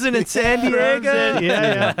 Thrones in San Thrones Diego. it.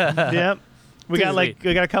 Yeah. Yep. We got Sweet.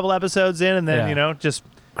 we got a couple episodes in, and then Yeah. just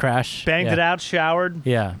Crash. banged Yeah. it out, showered,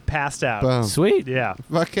 Yeah. passed out. Boom. Sweet. Yeah.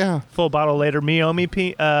 Fuck yeah. Full bottle later. Miomi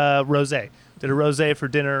rosé. Did a rosé for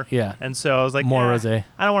dinner. Yeah. And so I was like, More "Eh, rosé.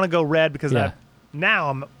 I don't want to go red because Yeah.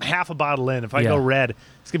 now I'm half a bottle in. If I Yeah. go red,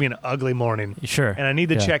 it's gonna be an ugly morning, Sure. and I need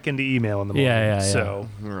to Yeah. check into email in the morning. Yeah, yeah, yeah. So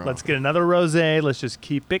Yeah. let's get another rosé. Let's just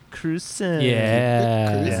keep it cruising.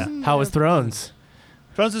 Yeah. Yeah. How was Thrones?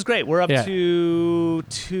 Thrones is great. We're up Yeah. to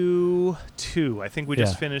 2. I think we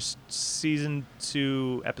just Yeah. finished season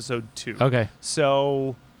 2, episode 2. Okay.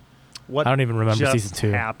 So what I don't even remember just season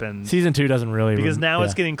 2. happened? Season 2 doesn't really because now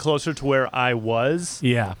it's yeah. getting closer to where I was.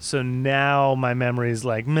 Yeah. So now my memory is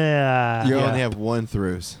like, meh. You Yeah. only have one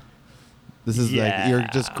throughs. This is Yeah. like you're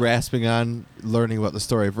just grasping on learning about the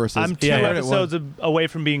story versus I'm 2 Yeah, yeah. episodes away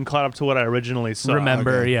from being caught up to what I originally saw.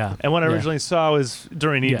 Remember, Okay. yeah. And what I Yeah. originally saw was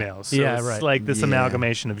during Yeah. emails. So Yeah, it's right. like this Yeah.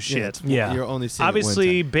 amalgamation of shit. Yeah. You're only seeing it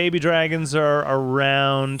Obviously, one baby dragons are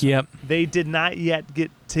around. Yep. They did not yet get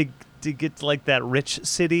to get to like that rich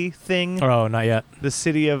city thing, Oh, not yet. the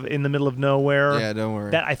city of in the middle of nowhere. time. Yeah, don't worry.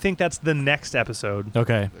 That I think that's the next episode.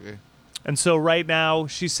 Okay. Okay. And so right now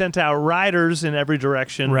she sent out riders in every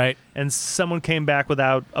direction. Right. And someone came back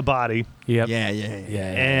without a body. Yep. Yeah, yeah, yeah. Yeah.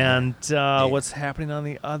 And what's happening on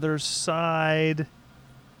the other side?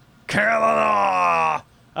 Carolina.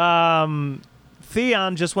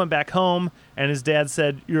 Theon just went back home, and his dad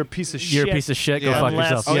said, "You're a piece of shit." You're a piece of shit. Go Yeah. fuck Unless-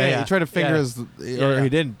 yourself. Oh yeah, yeah. he tried to finger Yeah. his, or Yeah. he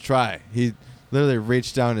didn't try. He literally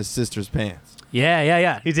reached down his sister's pants. Yeah, yeah,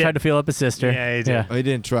 yeah. He did. Tried to feel up his sister. Yeah, he did. Oh, he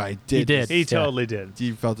didn't try. He did. He did. He Yeah. totally did.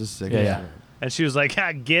 He felt his sickness. Yeah, yeah. And she was like,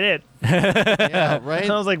 "Get it." Yeah, And right.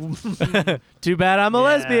 I was like, Too bad I'm a Yeah.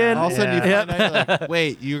 lesbian. All of a sudden, you Yeah. find out, like,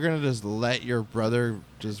 wait, you're gonna just let your brother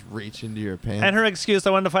just reach into your pants? and her excuse, "I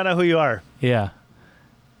wanted to find out who you are." Yeah.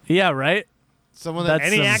 Yeah, right? someone that That's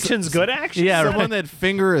Any some- action's good action. Yeah, someone right. that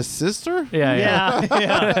finger his sister? Yeah, yeah.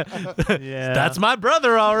 Yeah, yeah. Yeah. That's my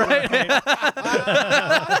brother, all right.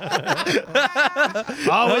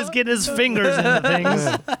 always getting his fingers into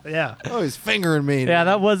things. Yeah. Oh, he's fingering me. Yeah,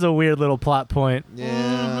 that was a weird little plot point.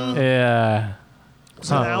 Yeah. Yeah.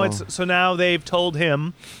 So Huh. now they've told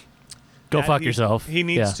him Go that fuck he- yourself. He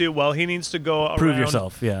needs to. Well, he needs to go Prove around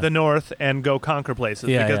yourself. Yeah. the north and go conquer places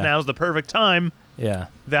Yeah, because yeah. now's the perfect time yeah.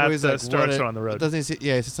 that Oh, he's the like, Starks what are on the road. Doesn't he say,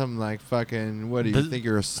 yeah, he said something like, fucking, what do you Does- think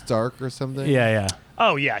you're a Stark or something? Yeah, yeah.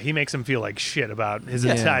 Oh yeah, he makes him feel like shit about his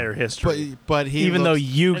Yeah. entire history. But he Even though looks,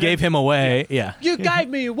 you And gave him away. Yeah. you gave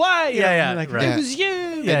me away. Yeah, yeah, Like, right. it was you.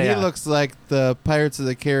 Yeah, and yeah. he looks like the Pirates of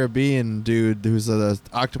the Caribbean dude who's the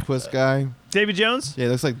octopus guy. Davy Jones. Yeah,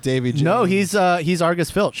 he looks like Davy Jones. No, he's Argus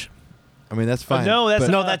Filch. I mean, that's fine. no, that's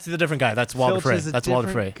but- No, that's the different guy. That's Walter Filch Frey. is a That's Walter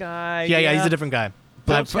Frey. different guy. Yeah, yeah, he's a different guy.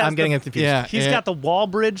 Filch has I'm getting the- him confused. Yeah. He's yeah. got the wall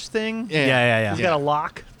bridge thing. Yeah. Yeah, yeah, yeah. He's Yeah, got a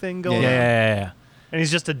lock thing yeah, going yeah, on, yeah. and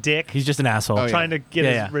he's just a dick He's just an asshole. Oh, yeah. trying to get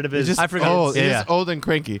Yeah, yeah. rid of He's his. just I forgot. old. Yeah, He's yeah. old and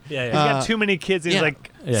cranky. Yeah, He's yeah. got too many kids. And yeah. he's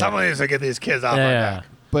like, Yeah. someone needs to get these kids off yeah, my yeah. back.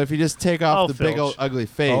 But if you just take off Oh, the big Filch. old ugly Oh,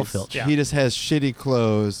 face, Filch. Yeah. he just has shitty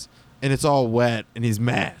clothes and it's all wet and he's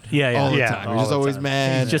mad. Yeah, yeah. All the Yeah, time. all He's just the always time.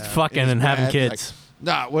 mad. He's just Yeah. fucking He's and having mad, kids.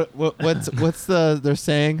 Nah, what's the they're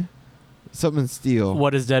saying? Something steal.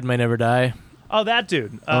 What is dead may never die. Oh, that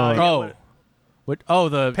dude. Oh. yeah, Oh. What? Oh,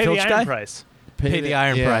 the pay the Filch iron guy? price. Pay the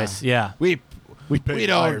iron yeah. price. Yeah. We pay we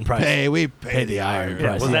the iron don't price. pay. We pay the iron Yeah,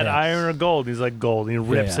 price. was that yeah. iron or gold? He's like gold. He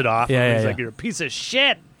rips yeah. it off. Yeah, and yeah, he's yeah. like, you're a piece of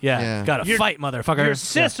shit. Yeah. Yeah. Gotta Your- fight, motherfucker. Your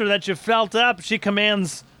sister that you felt up, she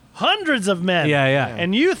commands hundreds of men. Yeah, yeah.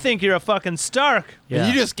 And you think you're a fucking Stark. Yeah.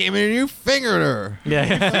 And you just came in and you fingered her.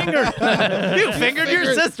 Yeah. You fingered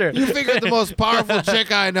your sister. You fingered the most powerful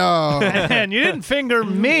chick I know. And you didn't finger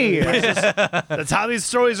me. That's how these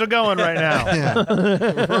stories are going right now.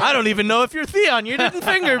 I don't even know if you're Theon. You didn't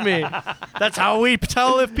finger me. That's how we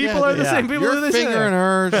tell if people are the yeah. same people You're who they say. fingering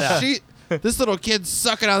her. She. This little kid's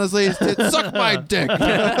sucking on this lady's tit. Suck my dick.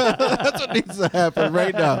 That's what needs to happen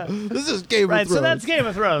right now. This is Game Right, of Thrones. so that's Game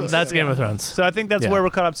of Thrones. That's Game of Thrones. So I think that's Yeah. where we're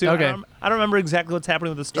caught up to. Okay. I don't remember exactly what's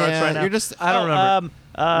happening with the Starks yeah, right now. you're just. I don't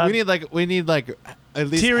remember. we need like at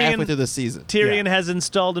least Tyrion- halfway through the season. Tyrion has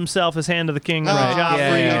installed himself as Hand of the King, Right. Joffrey,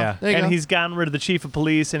 Yeah, yeah. There you and go. he's gotten rid of the Chief of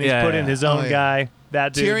Police, and he's Yeah, put in yeah. his own Oh, yeah. guy.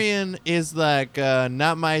 That dude. Tyrion is like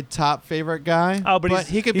not my top favorite guy. Oh, but he's-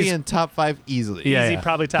 he could be he's- in top 5 easily. Yeah, Easy, yeah.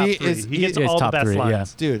 probably top He three. is- he he gets is all the top best three, yeah.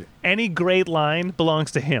 lines. Dude. Any great line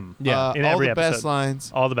belongs to him. Yeah. in all every the best episode.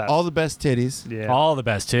 lines. All the best. All the best titties. Yeah. All the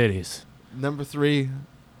best titties. Number 3,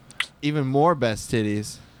 even more best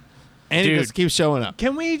titties. And he Dude. just keeps showing up.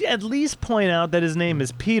 Can we at least point out that his name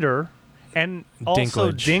is Peter, and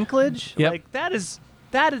also Dinklage. Dinklage? Yep. Like that's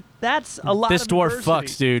a lot. This of dwarf adversity.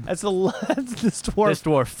 fucks, dude. That's a lot. This dwarf. This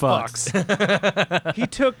dwarf fucks. He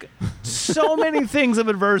took so many things of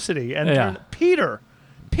adversity and Yeah. turned Peter,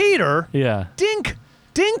 Yeah.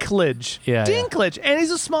 Dinklage, Yeah, yeah. Dinklage, and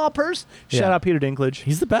he's a small person. Shout Yeah. out Peter Dinklage.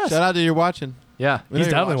 He's the best. Shout out to you watching. Yeah. We know He's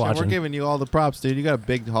you're definitely watching. We're giving you all the props, dude. You got a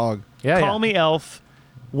big hog. Yeah, Call yeah. me elf.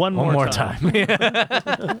 One more time.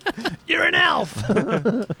 time. You're an elf.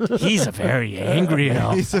 He's a very angry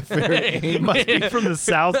elf. He's a very Must be from the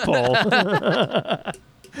South Pole.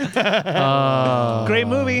 Great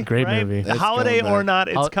movie. Great right? movie. It's Holiday coming or back. not,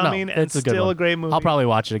 it's No, coming, and it's a good still one. a great movie. I'll probably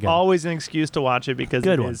watch it again. Always an excuse to watch it because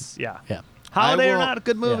Good it one. is. Yeah. Yeah. Holiday I or will- not, a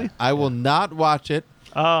good movie. I will not watch it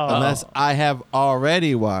Oh. unless I have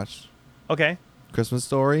already watched Okay. Christmas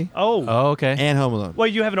Story Oh. Oh, okay. and Home Alone. Well,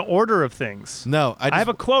 you have an order of things. No, I I just have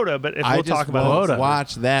a quota, but if I we'll just talk about won't it.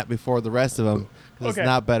 watch that before the rest of them because Okay. it's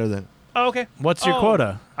not better than. Oh, okay. What's your Oh,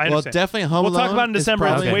 quota? I Well, understand. definitely Home We'll Alone. talk about it in is December.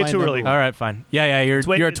 It's probably way my too number early. one. All right, fine. Yeah, yeah.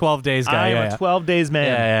 You're a 12 days guy. I'm yeah, a yeah. 12 days man.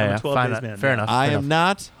 Yeah, yeah, I'm yeah. a 12 Fine. days man. Fair enough. I fair am enough.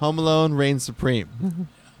 not Home Alone reigns supreme.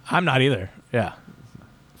 I'm not either. Yeah.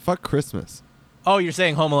 Fuck Christmas. Oh, you're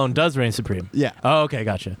saying Home Alone does reign supreme? Yeah. Oh, okay,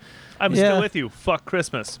 gotcha. I'm Yeah. still with you. Fuck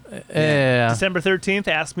Christmas. Yeah. December 13th,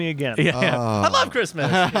 ask me again. Yeah. Oh. I love Christmas.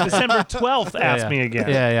 December 12th, ask yeah. me again.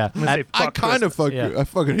 Yeah, yeah. I'm gonna say I fuck kind of Christmas. fuck. Yeah. I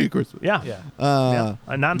fucking hate Christmas. Yeah. Yeah.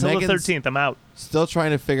 Yeah. Not until Megan's the 13th. I'm out. Still trying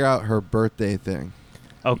to figure out her birthday thing.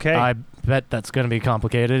 Okay. I bet that's going to be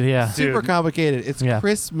complicated. Yeah. Super Dude. complicated. It's Yeah.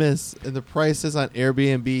 Christmas, and the prices on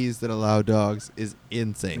Airbnbs that allow dogs is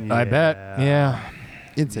insane. I bet. Yeah.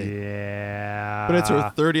 Insane. Yeah. But it's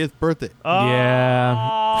her 30th birthday. Oh,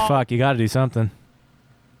 Yeah. Fuck, you got to do something.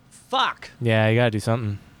 Fuck. Yeah, you got to do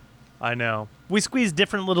something. I know. We squeezed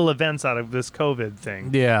different little events out of this COVID thing.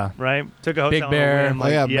 Yeah. Right? Took a hotel. Big Bear. And Oh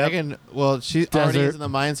yeah, yep. Megan. Well, she already Desert. is in the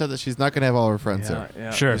mindset that she's not gonna have all her friends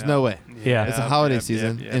there. Sure. There's no way. Yeah. It's a holiday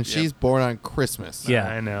season, and she's born on Christmas. Yeah.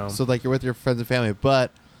 I know. So like you're with your friends and family,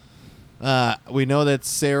 but we know that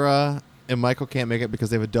Sarah and Michael can't make it because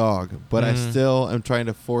they have a dog. But I Mhm. still am trying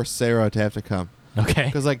to force Sarah to have to come Okay.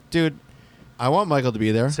 because like, dude, I want Michael to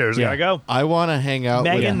be there. Sarah's Yeah. gotta go. I want to hang out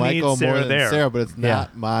Megan with Michael needs Sarah more than there. Sarah, but it's Yeah.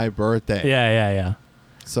 not my birthday. Yeah, yeah, yeah.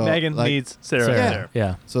 So Megan like, needs Sarah Sarah. there.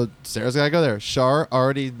 Yeah. So Sarah's gotta go there. Shar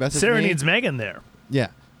already messaged Sarah me. needs Megan there. Yeah.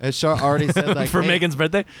 And Shar already said like For hey, Megan's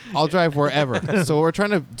birthday? I'll drive wherever. So what we're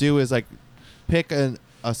trying to do is like pick a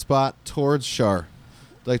spot towards Shar,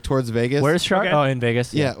 like towards Vegas. Where's Shark? Okay. Oh, in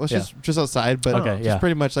Vegas. Yeah, well, it's just outside, but Okay, just yeah.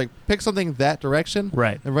 pretty much like pick something that direction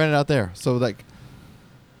Right. and rent it out there. So like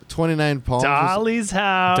 29 Palms. Dolly's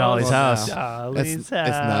house. Dolly's house. Dolly's It's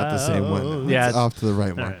not the same one. Yeah, It's off to the right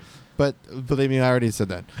All one. right. But believe me, I already said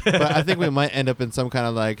that. But I think we might end up in some kind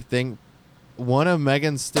of like thing. One of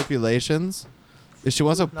Megan's stipulations is she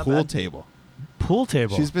wants a Not pool bad. table. Pool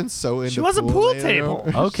table. She's been so into wants a pool lately. table.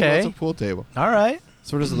 She Okay. wants a pool table. All right.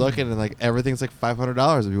 So we're just looking and like everything's like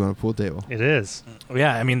 $500 if you want a pool table. It is.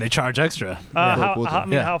 Yeah, I mean, they charge extra. Yeah. How, Pool how, I table.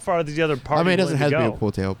 mean, Yeah. how far are the other parties? I mean, it doesn't have to be a go?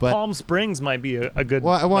 pool table, but Palm Springs might be a good.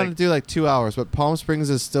 well, I wanted like, to do like 2 hours, but Palm Springs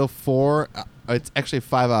is still it's actually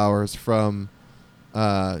 5 hours from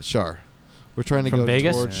Shar. We're trying to From go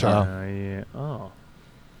Vegas? towards Shar. yeah. Oh.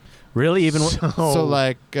 Really? Even So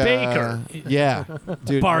like Baker. yeah,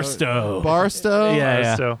 dude, Barstow. Barstow, Yeah,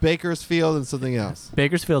 yeah. So Bakersfield, and something else.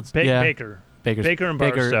 Bakersfield's. Ba- yeah. Baker. Baker and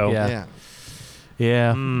Barstow. Yeah.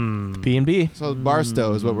 Yeah. Mm. B&B. So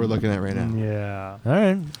Barstow is what we're looking at right now. Yeah. All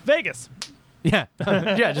right. Vegas. Yeah.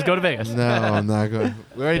 Yeah, just go to Vegas. No, I'm not going.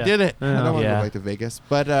 We already Yeah. did it. I don't want to Yeah. go back to Vegas.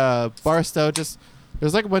 But Barstow, just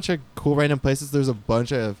there's like a bunch of cool random places. There's a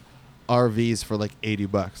bunch of RVs for like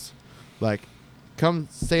 $80. Like, come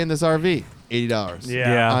stay in this RV, $80.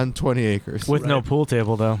 Yeah. On 20 acres. With no Right. pool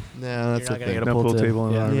table, though. No, that's You're the not gonna thing. get a No pool pool table. table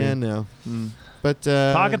in Yeah. an Yeah, RV. no. Mm. But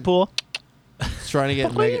Pocket pool. trying to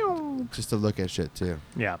get Megan just to look at shit too.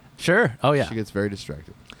 Yeah. Sure. Oh, yeah. She gets very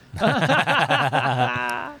distracted.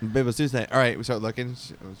 Babe, let's do tonight. All right, we start looking.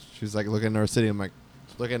 She's like looking at our city. I'm like,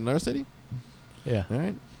 look at our city. Yeah. All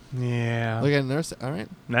right, Yeah. look at our city. All right.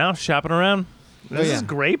 Now shopping around. This yeah. is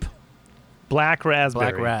grape. Black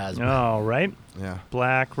raspberry. Black raspberry. Oh, right. Yeah.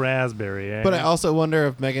 Black raspberry. Yeah. But I also wonder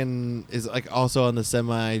if Megan is like also on the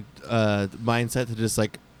semi mindset to just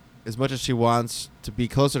like, as much as she wants to be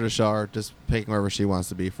closer to Shar, just picking wherever she wants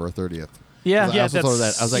to be for her 30th. Yeah. I also told her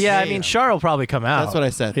that. I was like, yeah, hey, I mean, Char will probably come out. that's what I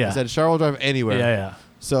said. Yeah. I said Shar will drive anywhere. Yeah,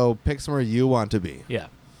 So pick somewhere you want to be. yeah.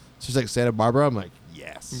 She's like Santa Barbara. I'm like,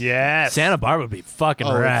 yes. yes. Santa Barbara would be fucking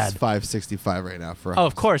Oh, rad. it's 565 right now for. Oh,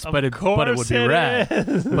 of course, but it would be rad.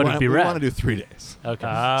 But it'd be we rad. want to do 3 days. Okay. So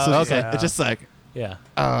Oh, she's like, yeah. it's just like, yeah.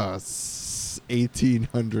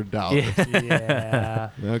 $1,800. Yeah.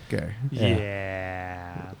 Okay.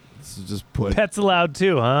 Yeah. So just put Pets allowed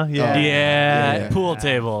too, huh? Yeah. Yeah. Pool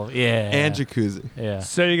table. Yeah. and jacuzzi. yeah.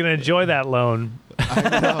 So you're gonna enjoy that loan.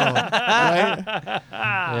 I know, right?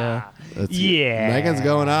 Yeah. That's Yeah. Megan's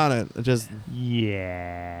going on it. It just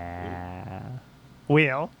Yeah.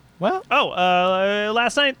 Well. Well.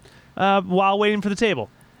 Last night, while waiting for the table,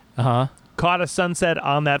 Uh huh. caught a sunset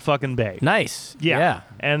on that fucking bay. Nice. Yeah. Yeah.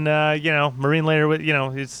 And marine later with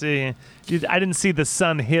it's I didn't see the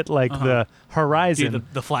sun hit like the horizon.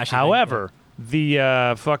 The flashing. However,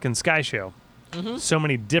 the fucking sky show, so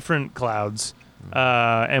many different clouds,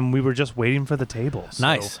 and we were just waiting for the table. So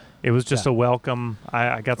Nice. It was just Yeah. a welcome.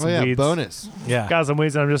 I got some weeds. bonus. Yeah. Got some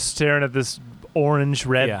weeds. And I'm just staring at this orange,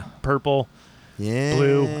 red, Yeah. purple, Yeah.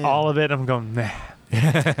 blue, all of it. I'm going, nah.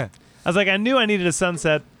 I was like, I knew I needed a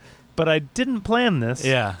sunset, but I didn't plan this.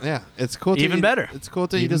 Yeah. Yeah, it's cool. Even better. It's cool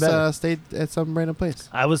till you Even just better. stayed at some random place.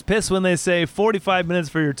 I was pissed when they say 45 minutes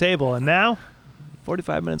for your table, and now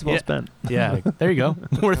 45 minutes well Yeah. spent. Yeah. There you go.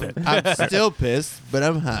 Worth it. I'm still pissed, but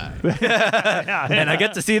I'm high. And I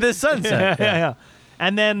get to see this sunset. yeah.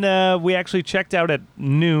 And then we actually checked out at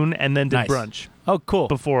noon and then did Nice. brunch Oh, cool.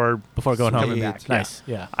 before going home. coming Sweet. back. Nice.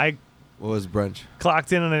 Yeah. I What was brunch?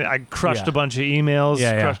 clocked in and I crushed Yeah. a bunch of emails,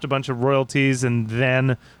 Yeah, yeah. crushed a bunch of royalties, and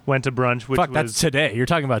then went to brunch, which Fuck, was that's today. You're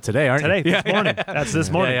talking about today, aren't today, you? this morning. That's this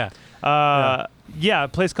morning. Yeah. Yeah, a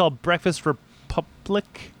place called Breakfast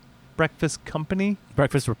Republic, Breakfast Company.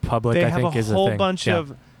 Breakfast Republic, They I have think, a is whole a thing. bunch Yeah.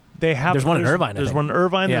 of. They have. There's one in Irvine, I There's think. one in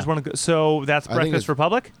Irvine. Yeah. There's one. So that's I think Breakfast it's-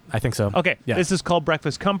 Republic. I think so. Okay, Yeah. this is called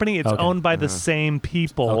Breakfast Company. It's Okay. owned by the same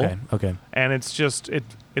people, Okay. Okay. and it's just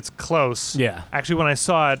it's close. Yeah. Actually, when I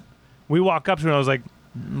saw it, we walk up to it. And I was like,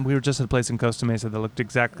 we were just at a place in Costa Mesa that looked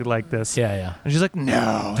exactly like this. Yeah. Yeah. And she's like,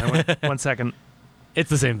 no. And I went, 1 second. It's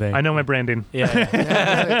the same thing. I know my branding.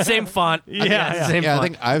 Yeah. Same font. Yeah. Same Yeah, I font.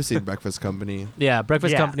 think I've seen Breakfast Company. Yeah.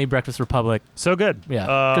 Breakfast Yeah. Company, Breakfast Republic. So good.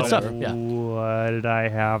 Yeah. Good stuff. Yeah. What did I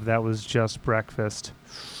have? That was just breakfast.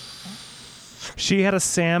 She had a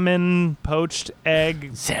salmon, poached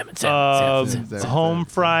egg, Salmon. home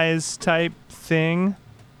fries type thing.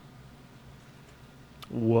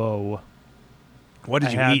 Whoa. What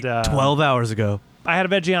did you eat 12 hours ago? I had a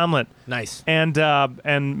veggie omelet Nice. and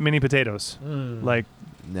mini potatoes, like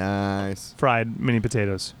Nice. fried mini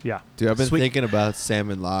potatoes. Yeah, Dude, I've been Sweet. thinking about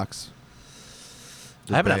salmon locks.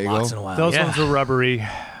 The I haven't had bagel. lox in a while. those yeah. ones were rubbery.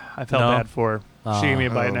 I felt No. bad for her. She gave me a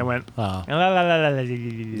bite and I went. Oh,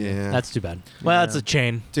 Yeah. that's too bad. Well, it's a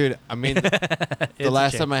chain. Dude, I mean, the It's a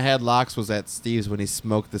last chain. time I had lox was at Steve's when he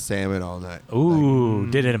smoked the salmon all night. Ooh,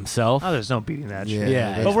 did it himself? Oh, there's no beating that shit.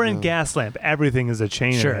 Yeah. But we're in no. Gaslamp. Everything is a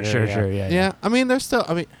chain. Sure, in sure, there, sure. yeah. Yeah. Yeah, I mean, there's still.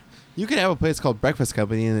 I mean, you can have a place called Breakfast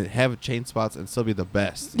Company and have chain spots and still be the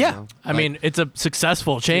best. you Yeah. know? I Like, mean, it's a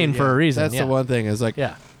successful chain yeah, for a reason. That's yeah. the one thing. Is like,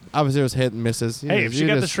 Yeah. obviously, it was hit and misses. Hey, if she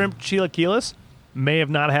got the shrimp chilaquiles, may have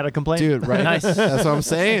not had a complaint. dude, right? Nice. That's what I'm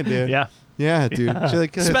saying, dude. Yeah. Yeah, dude.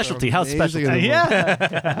 Chilaquiles are Specialty, house amazing specialty. in the morning.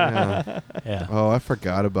 Yeah. Yeah. Yeah. Oh, I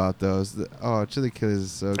forgot about those. Chilaquiles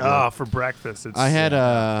is so good. Oh, for breakfast. It's, I had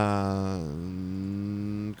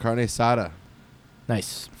carne asada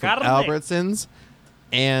Nice. from Albertsons,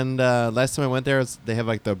 and last time I went there, they have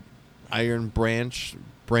like the Iron Branch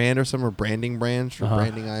brand or something, or Branding Branch or Uh-huh.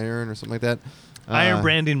 Branding Iron or something like that. Iron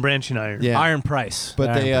branding, branching iron. Yeah. Iron Price. But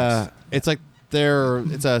Iron they Price. it's like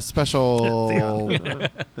it's a special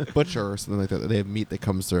butcher or something like that. They have meat that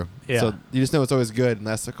comes through. Yeah. So you just know it's always good. And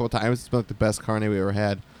that's a couple times. It's been like the best carne we ever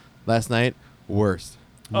had. Last night, worst.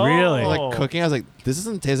 Really? Oh. Like cooking, I was like, this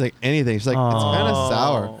doesn't taste like anything. She's like, it's kind of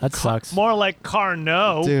sour. That sucks. More like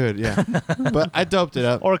Carno Dude, yeah. But I doped it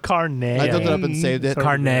up. or Carne. I doped it up and saved it. It's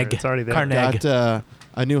already there. Carneg. It's already there. Carneg. Got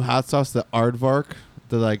a new hot sauce, the Aardvark.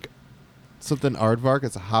 The like something Aardvark.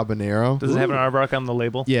 It's a habanero. Does it have an aardvark on the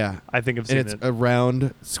label? Yeah. I think I've And seen it's it. a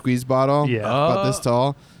round squeeze bottle. Yeah. About this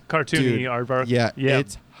tall. Cartoony Dude, aardvark. Yeah. Yeah.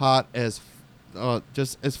 It's hot as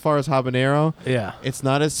just as far as habanero. Yeah. It's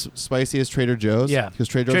not as spicy as Trader Joe's. Yeah. Because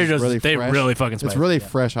Trader Trader Joe's Joe's, is really they fresh. really fucking spicy. It's really yeah.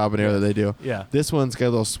 fresh habanero that they do. Yeah. This one's got a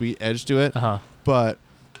little sweet edge to it. Uh-huh. But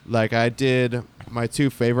like I did my two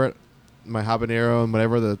favorite, my habanero and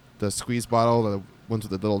whatever, the squeeze bottle, the ones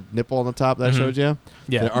with the little nipple on the top that I Mhm. showed you.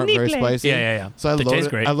 Yeah. They aren't very Nipple. spicy. Yeah, yeah, yeah. So I They love taste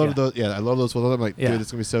it. great, I love yeah. those. Yeah, I love those ones. I'm like, Yeah. dude,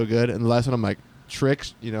 it's gonna be so good. And the last one, I'm like,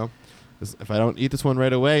 tricks. If I don't eat this one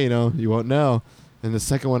right away, you won't know. And the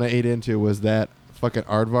second one I ate into was that fucking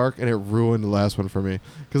aardvark, and it ruined the last one for me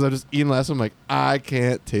because I just eating the last one. I'm like, I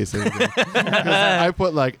can't taste anything. 'Cause I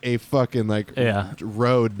put like a fucking like Yeah.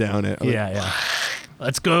 road down it. I was like, Yeah, yeah.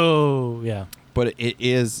 Let's go. Yeah. but it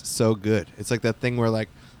is so good. It's like that thing where like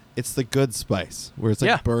it's the good spice where it's like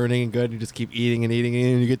Yeah. burning and good. And you just keep eating and eating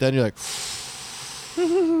and you get done. You're like,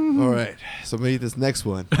 all right, so I'm gonna eat this next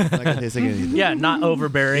one. I'm not gonna taste like anything. Yeah, not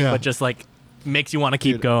overbearing, Yeah. but just like makes you want to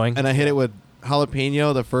keep Dude, going. And I hit it with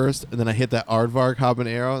jalapeno the first, and then I hit that aardvark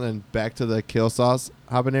habanero, and then back to the kill sauce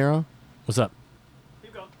habanero. What's up?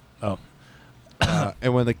 Oh.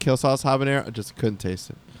 And when the kill sauce habanero, I just couldn't taste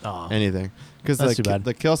it. Oh. Anything. Because That's too bad.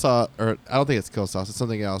 the kill sauce, or I don't think it's kill sauce, it's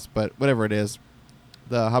something else, but whatever it is,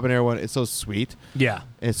 the habanero one, it's so sweet Yeah.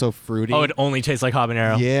 and it's so fruity. Oh, it only tastes like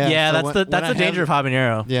habanero. Yeah, Yeah, so that's when- the when that's I the danger of have-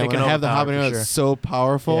 habanero. Yeah, They when can I have the overpower for habanero, sure. it's so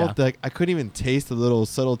powerful Yeah. that I couldn't even taste the little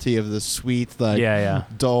subtlety of the sweet, like Yeah, yeah.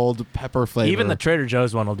 dulled pepper flavor. Even the Trader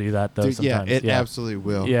Joe's one will do that though. Dude, yeah, sometimes. it yeah. absolutely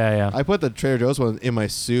will. Yeah, yeah. I put the Trader Joe's one in my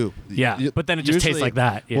soup. Yeah, but then it just tastes Usually- like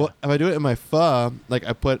that. Yeah. Well, if I do it in my pho, like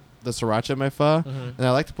I put the sriracha in my pho, Mhm. and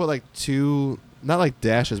I like to put like two, not like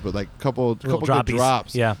dashes, but like couple Little good droppies.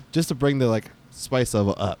 drops, Yeah. just to bring the like spice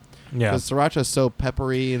level up. Yeah. Because sriracha is so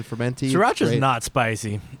peppery and fermenty. it's Sriracha's great. not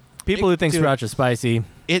spicy. People who think Dude, sriracha's spicy.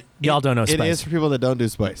 It. Y'all don't know It spice. is for people that don't do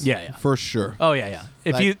spice. Yeah, yeah. for sure. Oh yeah, yeah.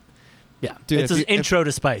 If Like- you, yeah, Dude, it's if an you- if- intro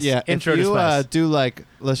to spice. Yeah, intro if you to spice. do like,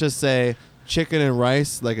 let's just say chicken and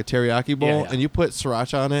rice, like a teriyaki bowl, Yeah, yeah. and you put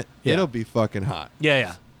sriracha on it, Yeah. it'll be fucking hot. Yeah,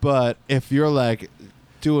 yeah. But if you're like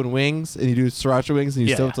doing wings and you do sriracha wings and you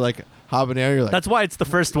Yeah, still yeah. have to like habanero, you're like, That's why it's the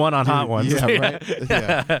first one on hot dude, ones. Yeah, right.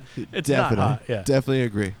 Yeah, It's definitely, not hot. Yeah, definitely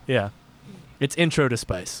agree. yeah. It's intro to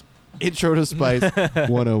spice. Intro to Spice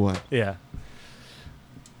 101. Yeah.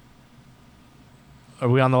 Are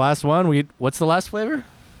we on the last one? What's the last flavor?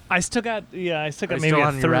 I still got Are you maybe still a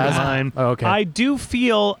on your third of ras- mine. Oh, okay. I do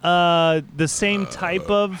feel the same type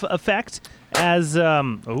of effect as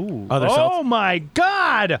oh Other salts? my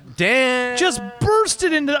god! Damn. Just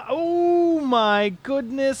bursted into oh my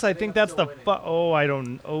goodness! I think that's the I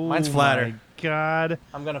don't oh Mine's flatter. my god!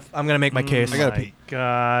 I'm gonna make my case. I gotta my pee.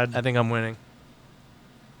 God! I think I'm winning.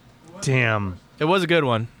 Damn. It was a good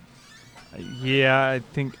one. Yeah, I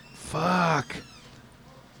think. Fuck.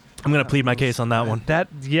 I'm gonna plead my case on that one.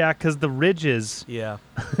 Because the ridges, Yeah.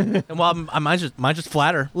 Well, mine's just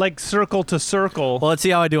flatter. like circle to circle. Well, let's see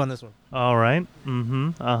how I do on this one. All right. Mm-hmm.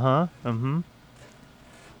 Uh-huh. Mm-hmm.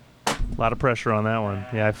 A lot of pressure on that one.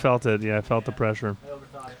 Yeah, I felt it. Yeah, I felt the pressure.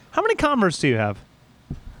 How many Converse do you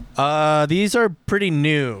have? These are pretty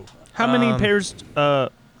new. How many pairs do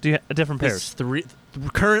you different It's pairs? three.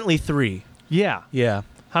 Currently 3. Yeah. Yeah.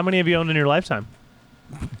 How many have you owned in your lifetime?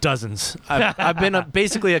 Dozens. I've been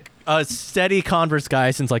basically a steady Converse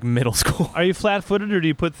guy since like middle school. Are you flat-footed or do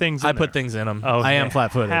you put things in I put there? things in them. Oh, I am you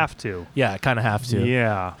flat-footed. Have to. Yeah, kind of have to.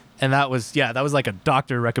 Yeah. And that was like a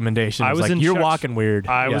doctor recommendation. I It was like in you're Chuck's- walking weird.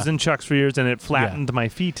 I Yeah. was in Chuck's for years and it flattened my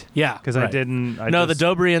feet Yeah, because I right. didn't. No, the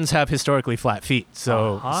Dobrians have historically flat feet.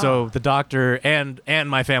 So Uh-huh. so the doctor and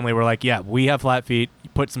my family were like, yeah, we have flat feet.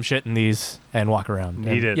 Put some shit in these and walk around.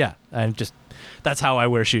 Need And it. Yeah, and just that's how I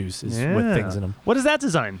wear shoes is with things in them. What is that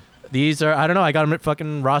design? These are I don't know. I got them at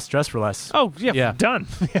fucking Ross Dress for Less. Oh, yeah, Yeah. done.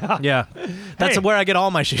 Yeah. Yeah, that's Hey. where I get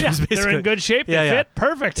all my shoes. Yeah, basically. they're in good shape. They Yeah, yeah. fit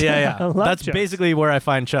perfect. Yeah, I yeah. love That's Chuck's. basically where I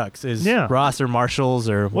find Chucks is Yeah. Ross or Marshalls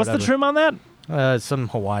or What's whatever. the trim on that? Some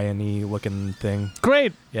Hawaiian-y looking thing.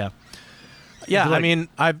 Great. Yeah. Yeah, Like- I mean,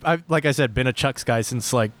 I've like I said, been a Chucks guy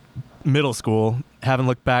since like middle school. Haven't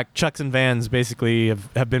looked back. Chucks and Vans basically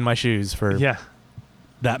have been my shoes for Yeah.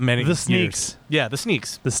 that many The years. sneaks. Yeah, the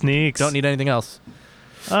sneaks. The sneaks. Don't need anything else.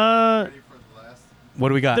 Uh, What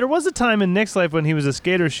do we got? There was a time in Nick's life when he was a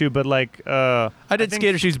skater shoe, but like I did think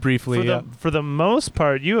skater shoes briefly. for the most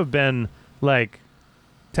part, you have been like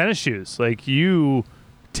tennis shoes. Like you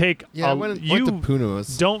take Yeah, I went you to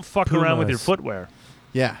Pumas. don't fuck around with your Pumas. footwear.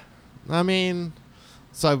 Yeah, I mean,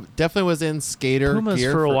 so I definitely was in skater Pumas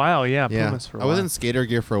gear for a while, yeah. Yeah, Pumas for a I while. was in skater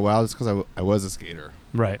gear for a while just because I was a skater.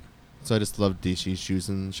 Right. So I just loved DC shoes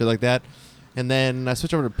and shit like that. And then I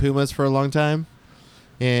switched over to Pumas for a long time.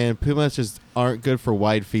 And Pumas just aren't good for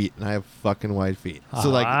wide feet, and I have fucking wide feet. So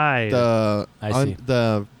like Right. I see.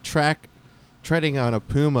 the treading on a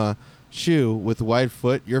Puma shoe with wide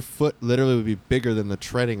foot, your foot literally would be bigger than the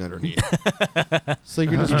treading underneath. So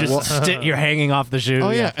you're You just you're hanging off the shoe.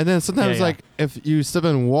 Oh yeah, and then sometimes Yeah. like if you step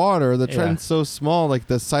in water, the Yeah. treading's so small, like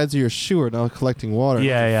the sides of your shoe are now collecting water. and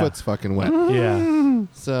Yeah, your yeah. foot's fucking wet. Yeah.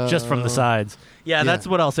 So Just from the sides. Yeah, yeah. that's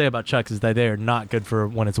what I'll say about Chucks is that they are not good for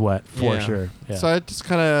when it's wet, for Yeah. sure. Yeah. So I just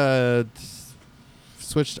kind of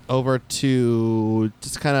switched over to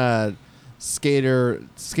just kind of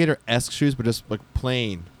skater-esque shoes, but just like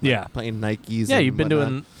plain. Yeah. Plain Nikes. Yeah, and you've been whatnot.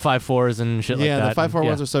 doing 5.4s and shit like Yeah, that. the 5.4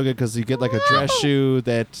 ones are so good because you get like a dress shoe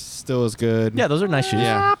that still is good. Yeah, those are nice shoes.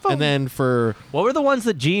 Yeah. And then for What were the ones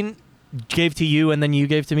that Gene gave to you and then you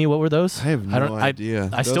gave to me? What were those? I have no idea.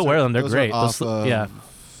 I still wear them. They're those great. Are Those- off of yeah.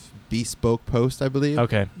 Bespoke Post, I believe.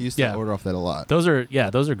 Okay. Used to Yeah. order off that a lot. Those are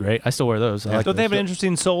great. I still wear those. I Yeah. like Don't they have those. an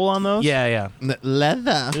interesting sole on those? Yeah, yeah.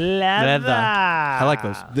 Leather. Leather. I like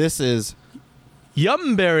those. This is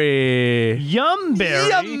Yumberry.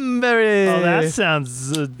 Yumberry. Yumberry. Oh, that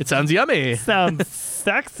sounds It sounds yummy. sounds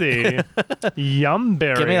sexy.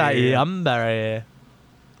 Yumberry. Give me that yumberry.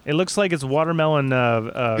 It looks like it's watermelon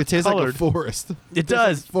it tastes colored. like a forest. It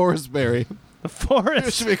does. Forest berry. A It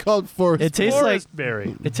forest. should be called forest. It tastes like Forest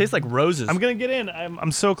berry. it tastes like roses. I'm gonna get in.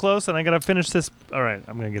 I'm so close, and I gotta finish this. All right,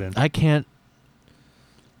 I'm gonna get in. I can't.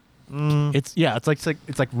 Mm. It's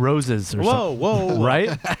it's like roses or Whoa, whoa, something. whoa. Right?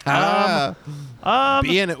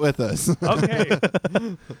 Be in it with us. Okay.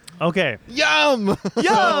 Okay. Yum.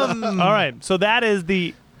 Yum. All right. So that is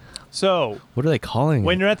the. So What are they calling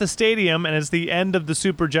when it? you're at the stadium and it's the end of the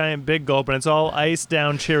super giant big gulp and it's all iced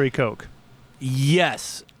down cherry coke.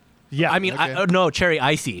 Yes. Yeah. I mean, Okay. no, cherry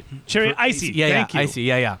icy. cherry For- icy. Yeah, Thank yeah, you. icy.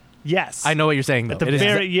 Yeah, yeah. Yes. I know what you're saying though. At the It is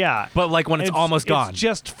very yeah. but like when it's almost gone, It's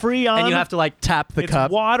just Freon. and you have to like tap the it's cup.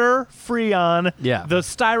 water, Freon. Yeah. The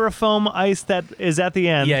styrofoam ice that is at the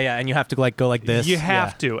end. Yeah, yeah, and you have to like go like this. You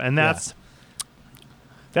have Yeah. to, and that's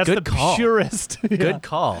Good the call. purest. Yeah. Good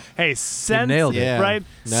call. Hey, scent, nailed it. Yeah. right?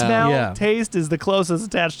 No. Smell, Yeah. taste is the closest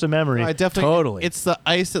attached to memory. I definitely. Totally. It's the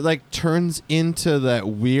ice that like turns into that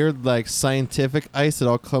weird like scientific ice that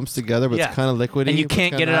all clumps together, but Yeah. it's kind of liquidy. And you but it's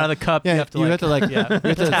can't get kinda it out of not. the cup. Yeah, you have to like, you have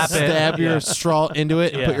to tap it. stab your Yeah. straw into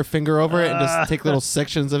it and Yeah. put your finger over it and just take little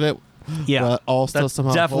sections of it. Yeah. But all still That's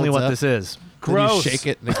somehow definitely holds what up. this is. Then you Gross. shake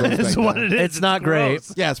it and it goes That's back what down. it is. It's not great.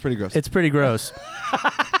 gross. Yeah, it's pretty gross. It's pretty gross.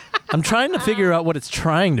 I'm trying to figure out what it's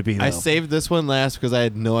trying to be though. I saved this one last because I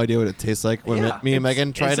had no idea what it tastes like when Yeah. me and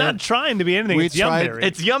Megan tried It's not it. trying to be anything. We It's tried- Yumberry.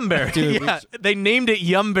 It's Yumberry. Dude, we yeah, they named it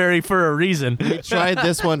Yumberry for a reason. We tried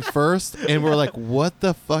this one first, and we're like, "What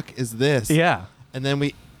the fuck is this?" Yeah. And then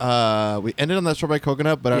we ended on that strawberry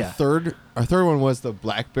coconut, but Yeah. our third one was the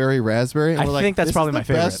blackberry raspberry. And I we're like, think that's "This probably is my the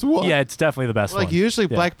favorite. best one." Yeah, it's definitely the best like one. usually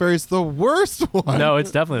Yeah. blackberry's the worst one. No,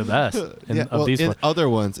 it's definitely the best Yeah, of these in ones. other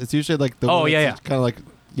ones, it's usually like the Oh, one yeah, kind of like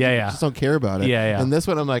Yeah, yeah. just don't care about it. Yeah, yeah. And this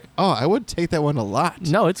one, I'm like, oh, I would take that one a lot.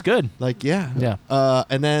 No, it's good. Like, yeah, Yeah.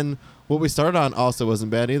 And then what we started on also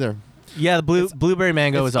wasn't bad either. Yeah, the blueberry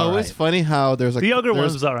mango It's is all always right. funny how there's like The yogurt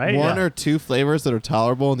there's one's all right, One yeah. or two flavors that are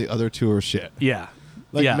tolerable, and the other two are shit. Yeah.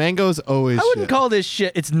 Like yeah. mango's always. I wouldn't shit. call this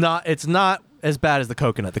shit. It's not as bad as the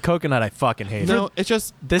coconut. The coconut I fucking hate. No, it's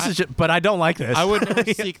just This is just, but I don't like this. I would never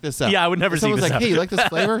seek this out. Yeah, I would never If seek someone's this like, out. hey, you like this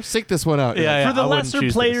flavor? Seek this one out. Yeah, yeah. For the I wouldn't lesser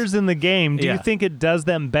choose players in the game, do you Yeah. think it does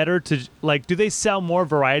them better to like? Do they sell more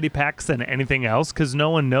variety packs than anything else? Because no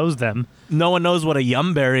one knows them. No one knows what a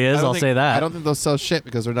Yumberry I is. don't I'll think- say that. I don't think they'll sell shit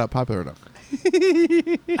because they're not popular enough.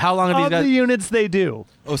 How long have these Of guys? the units they do,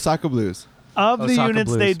 Osaka Blues. of the Osaka units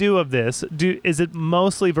Blues. they do of this, is it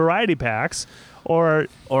mostly variety packs, or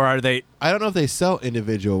Or are they? I don't know if they sell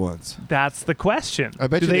individual ones. that's the question? I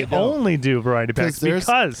bet do you they they don't. only do variety 'Cause packs there's-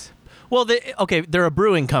 because? Well, they're a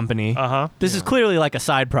brewing company. Uh huh. This is clearly like a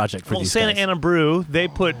side project for Well, these Santa guys. Ana Brew, they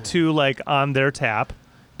put two like on their tap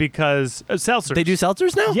because seltzers. They do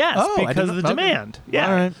seltzers now? Yes, Oh, I because of didn't- the okay. demand. Yeah.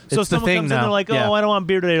 All right. So It's the someone thing comes in, now. they're like, "Oh, Yeah. I don't want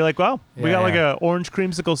beer today." You're like, "Well, we Yeah, got like yeah. a orange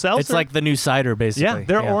creamsicle seltzer." It's like the new cider, basically. yeah,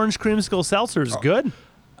 their orange creamsicle seltzer is good.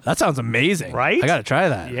 That sounds amazing. Right? I gotta try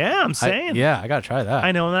that. Yeah, I'm saying. I gotta try that.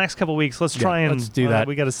 I know. In the next couple weeks, let's Yeah, try and let's do that.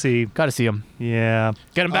 We got to see. Gotta see them. Yeah.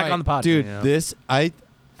 Get them back All right, on the pod, dude. Yeah. This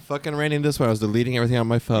fucking ran into this when I was deleting everything on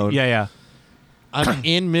my phone. Yeah. I'm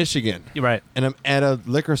in Michigan, You're right. and I'm at a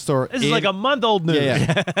liquor store. This is like a month-old news.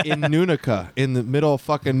 yeah, in Nunica, in the middle of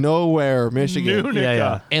fucking nowhere, Michigan. Nunica.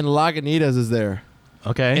 Yeah. And Lagunitas is there.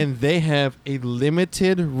 Okay. And they have a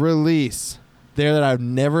limited release there that I've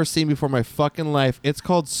never seen before in my fucking life. It's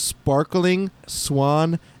called Sparkling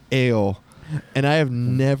Swan Ale. And I have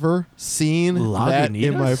never seen that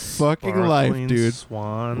in my Lagunitas? fucking life, Sparkling dude.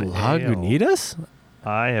 Swan Ale. Lagunitas?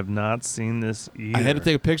 I have not seen this either. I had to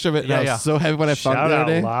take a picture of it, and Yeah, I was yeah. so happy when I found it Shout the out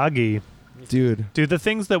other day. Loggy. Dude. Dude, the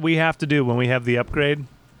things that we have to do when we have the upgrade,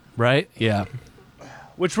 Right? Yeah.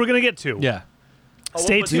 which we're going to get to. Yeah.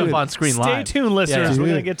 Stay We'll put stuff tuned. on screen Stay live. tuned, listeners. Yeah. We're going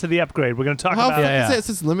to Dude. get to the upgrade. We're going to talk How about fucking it. yeah. it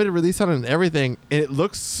says limited release on it and everything, and it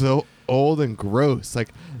looks so old and gross. Like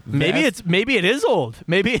Maybe it is old.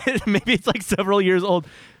 Maybe it's like several years old.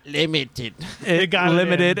 limited. It got it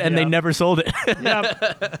limited in, and they yeah. never sold it. Yeah,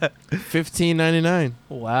 $15.99.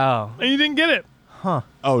 Wow. and you didn't get it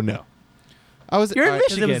Oh no. I was You're in alright,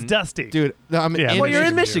 because it was Michigan. dusty. dude. No, I'm Yeah, in Well, you're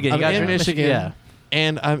in Michigan. Michigan. You I'm got in your Michigan. Yeah.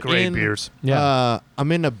 And I'm Great in beers. Yeah.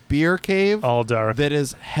 I'm in a beer cave All dark. that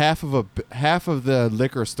is half of the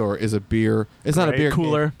liquor store is a beer. It's not a Great. beer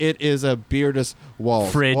Cooler. cave. It is a beer, just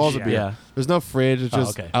walls. Fridge. Walls of Yeah. beer. Yeah. There's no fridge. It's Oh,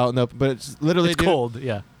 just okay. out in the open. But it's literally It's dude, cold.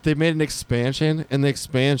 Yeah. They made an expansion, and the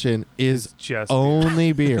expansion is just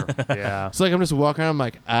only beer. yeah. So like I'm just walking around. I'm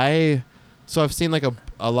like So I've seen like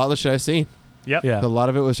a lot of the shit I've seen. Yep. Yeah. A lot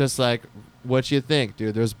of it was just like, what you think,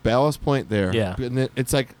 dude? There's Ballast Point there. Yeah. And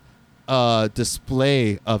it's like a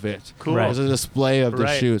display of it. Cool. Right. There's a display of the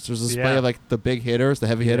Right. shoots. There's a display Yeah. of like the big hitters, the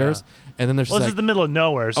heavy hitters, and then there's Well, just this is like the middle of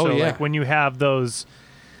nowhere, so Oh, yeah. like when you have those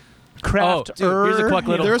craft. Dude, here's a quick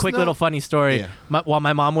There's little no- funny story. Yeah. While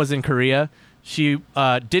my mom was in Korea, she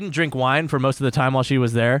didn't drink wine for most of the time while she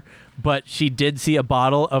was there, but she did see a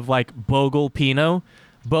bottle of like Bogle Pinot.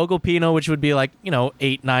 Bogle Pinot, which would be like,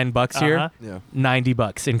 $8-9 here, Uh-huh. yeah.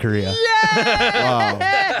 $90 in Korea. Wow. Wow.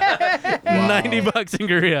 $90 in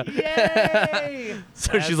Korea. Yay!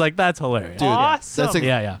 So she's like, that's hilarious. Dude, awesome. that's a-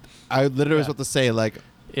 Yeah. I literally was Yeah. about to say like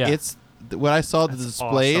Yeah. it's when I saw the That's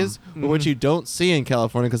displays, awesome. which you don't see in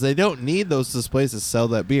California because they don't need those displays to sell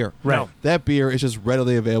that beer. Right. No. That beer is just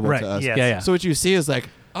readily available Right. to us. Yes. Yeah. So what you see is like,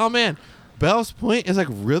 oh man, Bell's Point is like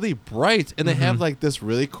really bright, and they have like this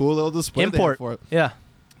really cool little display they have Import. for it. Yeah.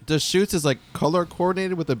 The shoots is like color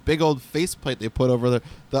coordinated with a big old faceplate they put over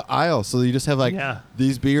the aisle, so you just have like Yeah.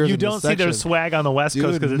 these beers. You in this don't see their section. swag on the West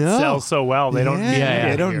Coast Dude, because it no. sells so well. They don't need Yeah, it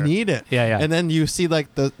They don't here. need it. Yeah. And then you see like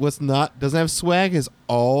what's not doesn't have swag is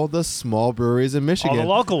all the small breweries in Michigan. the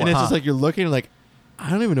local and ones. it's just Huh. like you're looking like I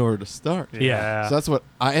don't even know where to start. Yeah. So that's what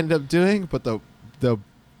I ended up doing, but the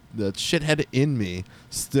shithead in me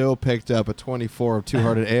still picked up a 24 of Two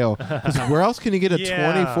Hearted Ale. Because where else can you get a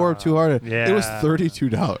Yeah. 24 of Two Hearted? It was Yeah.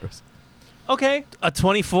 $32. Okay. A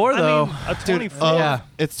 24 though. I mean, a 24. Yeah.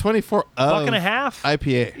 It's 24 of Buck and a half.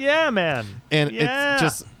 IPA. Yeah, man. And Yeah. it's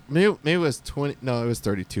just maybe it was 20. No, it was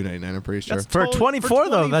 32.99. I'm pretty sure. That's For totally- 24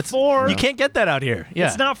 though, that's 24. you can't get that out here. Yeah.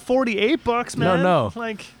 It's not $48, No, man. no.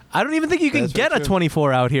 Like I don't even think you can That's get very a true.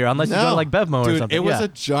 24 out here unless you go to like Bevmo Dude, or something. it was yeah. a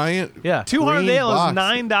giant. Yeah. 200 green Ale box. is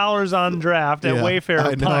 $9 on draft at Yeah, Wayfair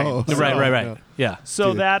I a know. pint. So- Right. No. Yeah. So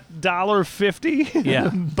Dude. that $1.50 Yeah.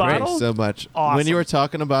 bottle. Thanks so much. Awesome. When you were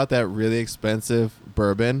talking about that really expensive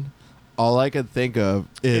bourbon, all I could think of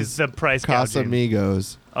is is the price gouging.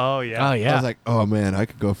 Casamigos. Oh yeah. Oh yeah. I was like, oh man, I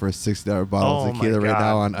could go for a $60 bottle Oh of my tequila right God.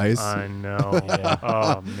 now on ice. I know. Yeah.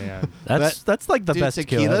 Oh man. that's like the Dude, best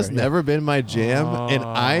tequila tequila's ever. never been my jam, and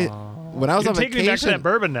when I was You're on taking me back to that vacation,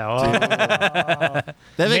 bourbon now. Oh. that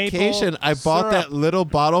Maple vacation, I bought syrup. that little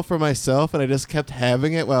bottle for myself, and I just kept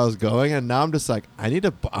having it while I was going, and now I'm just like, I need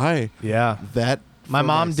to buy Yeah. that. My for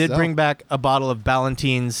mom did myself. bring back a bottle of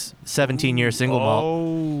Ballantine's 17-year single malt.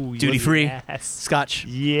 Oh, Duty free. Yes. Scotch.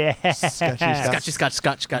 Yes.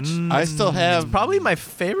 Scotch. I still have. Probably my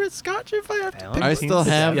favorite scotch if I have to pick I one. still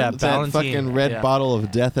have Yeah, that Ballantine. fucking red Yeah. bottle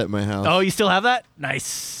of death at my house. Oh, you still have that?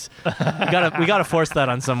 Nice. we gotta force that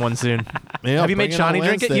on someone soon. Yeah, Have you made bring it on Shawnee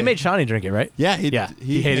drink it? Wednesday. You made Shawnee drink it, right? Yeah,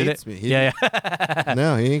 He hated hates it. me. Yeah.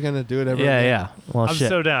 No, he ain't gonna do it ever. Yeah. again. Yeah. Well, I'm shit.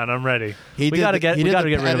 so down. I'm ready. He We did gotta the- get- he we did gotta the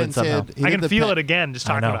get rid of it somehow. patented- he I did can the feel pat- it again just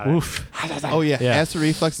I talking know. about it. Oof. Oh yeah, Yeah. acid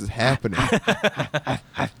reflux is happening.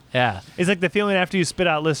 Yeah. It's like the feeling after you spit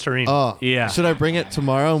out Listerine. Oh Yeah. Should I bring it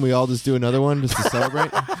tomorrow and we all just do another one just to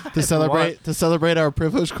celebrate? to celebrate our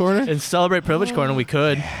privilege corner. And celebrate Privilege Corner, we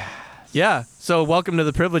could. Yeah. So welcome to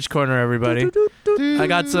the Privilege Corner, everybody. I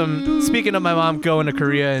got some. Speaking of my mom going to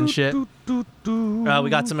Korea and shit, we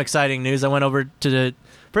got some exciting news. I went over to the.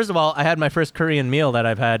 First of all, I had my first Korean meal that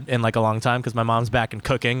I've had in like a long time because my mom's back in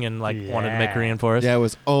cooking and like wanted to make Yeah. Korean for us. Yeah, it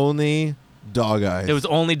was only Dog eyes. It was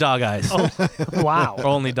only dog eyes. Wow. Or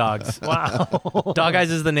only dogs. Wow. Dog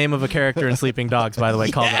eyes is the name of a character in Sleeping Dogs, by the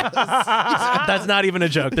way. Call that. That's not even a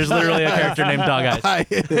joke. There's literally a character named Dog Eyes.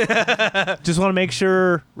 Just want to make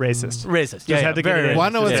sure racist. Racist. Just had to get it in.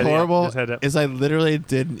 Want to know what's Yeah, yeah. horrible? Just had to- Is I literally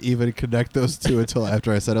didn't even connect those two until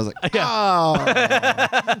after I said it. I was like, Yeah.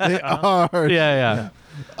 oh, they are. Yeah.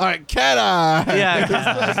 All right, cat eyes.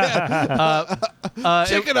 Yeah.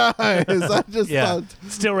 Chicken eyes. I just Yeah. thought.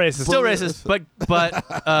 Still racist. Still racist, but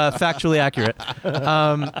factually accurate.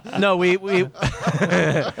 No, we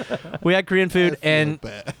we had Korean food, and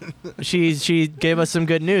Bad. she gave us some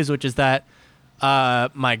good news, which is that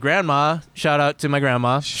my grandma. Shout out to my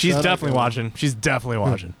grandma. She's Shout out, definitely grandma. watching. She's definitely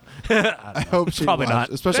watching. I hope she Probably watched,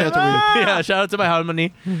 not. especially after we. Yeah, shout out to my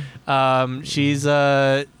harmony. She's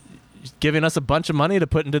giving us a bunch of money to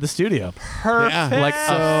put into the studio, Perfect. like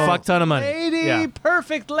a fuck ton of money. Lady. Yeah.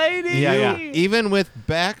 Perfect lady. Yeah. Even with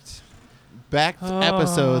backed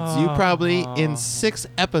episodes, you probably in 6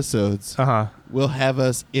 episodes Uh-huh. will have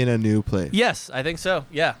us in a new place. Yes, I think so.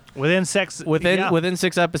 Yeah. Within sex. Within yeah. within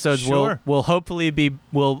 6 episodes, Sure. we'll hopefully be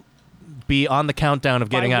on the countdown of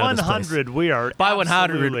getting by out of this 100, place. we are By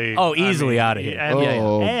 100, absolutely- oh, easily out of here. And,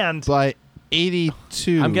 Oh, and by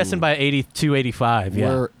 82. I'm guessing by 82, 85. Yeah,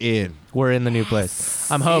 we're in. we're in the new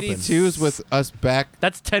place. I'm hoping. 82's with us back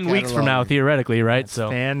That's 10 weeks from now, Catalog. theoretically, right? So,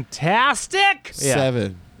 fantastic. Yeah.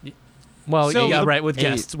 7. well, So yeah, the- right with 8.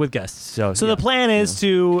 guests, with guests. So, So yeah. the plan is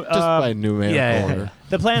to Just by numerical yeah. order.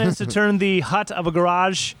 the plan is to turn the hut of a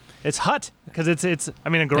garage. It's hut because it's. I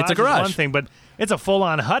mean, a garage, garage. is one thing, but it's a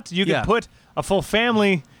full-on hut. You can Yeah. put a full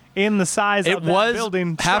family in the size it of that was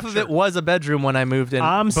building. half of it structure. was a bedroom when I moved in.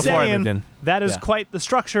 I'm before I moved saying in. that is Yeah. quite the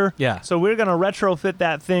structure. Yeah. So we're gonna retrofit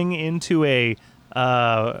that thing into a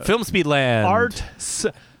Film Speed Land. art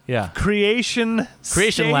Yeah. creation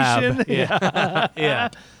Creation lab. station. Yeah. yeah.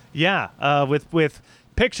 Yeah. With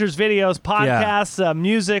pictures, videos, podcasts,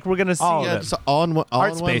 music. We're gonna see All of Yeah, it. just all in one, all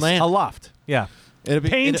Art in one space. land. A loft. Yeah. It'll be,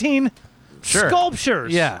 painting, Sure.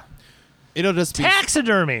 sculptures, Yeah. It'll just be.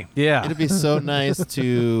 taxidermy. Yeah. It'd be so nice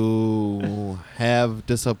to have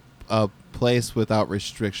just a place without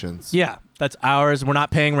restrictions. Yeah. That's ours. We're not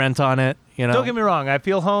paying rent on it. You know. Don't get me wrong. I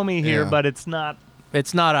feel homey here, Yeah. but it's not.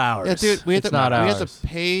 It's not ours. Yeah, dude, we have it's to not we ours. have to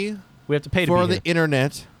pay We have to pay to for be the here.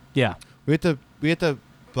 internet. Yeah. We have to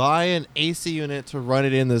buy an AC unit to run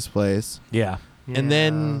it in this place, Yeah. and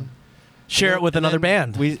then Share it with and another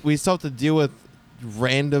then band. We still have to deal with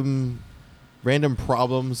random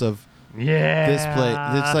problems of Yeah. this place.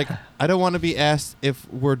 It's like I don't want to be asked if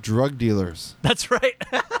we're drug dealers. That's right.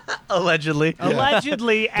 Allegedly.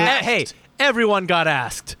 allegedly. Hey, everyone got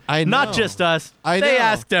asked. I Not know. just us. I They know.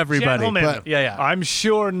 asked everybody. Gentlemen, But- Yeah. I'm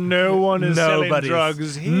sure no one is selling Nobody's-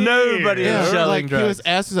 drugs here. nobody is Yeah, selling like drugs. he was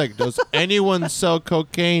asked, he's like, "Does anyone sell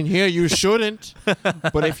cocaine here? You shouldn't,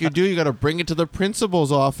 but if you do, you got to bring it to the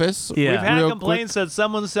principal's office." Yeah. We've had real complaints that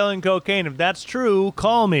someone's selling cocaine. If that's true,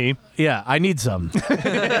 call me. Yeah, I need some.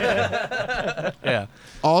 Yeah. quick.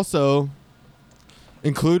 Also,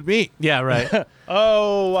 include me, Yeah, right.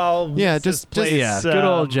 Oh, well. Yeah, what's just- this place, Yeah, good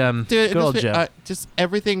old Gem. dude. Good old Gem. Just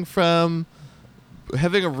everything from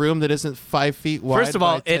having a room that isn't 5 feet wide. First of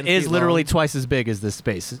all, by 10 it is feet literally long. twice as big as this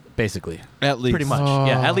space, basically. At least Pretty much.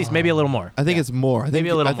 Yeah, at least maybe a little more. I think Yeah. it's more. I think Maybe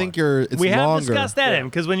a little I think more. you're. It's we have longer. discussed that Yeah. in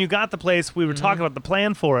because when you got the place, we were talking about the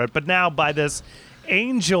plan for it. But now, by this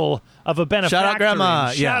angel of a benefactor, Grandma.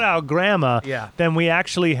 shout Yeah. out grandma. Yeah. Then we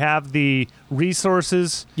actually have the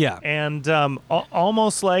resources. Yeah. And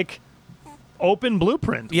almost like open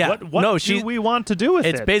blueprint. Yeah. What No, do we want to do with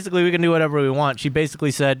It's it? basically we can do whatever we want. She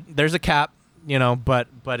basically said there's a cap, but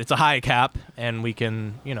it's a high cap, and we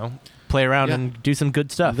can play around Yeah. and do some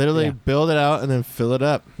good stuff. Literally Yeah. build it out and then fill it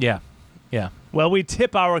up. Yeah. Yeah. Well, we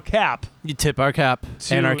tip our cap. You tip our cap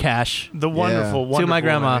To- and our cash. The wonderful, wonderful To my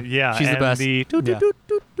grandma. woman. Yeah, She's the and best. The Yeah.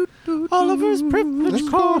 Oliver's privilege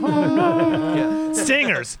corner.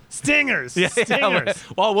 stingers. Yeah, Stingers.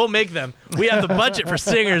 well, we'll make them. We have the budget for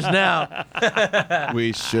stingers now.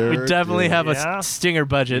 We sure. We definitely do. have a Yeah. stinger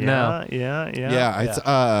budget now. Yeah. Yeah, it's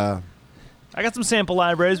I got some sample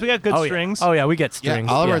libraries. We got good Oh, strings. Yeah. Oh yeah, we get yeah. strings.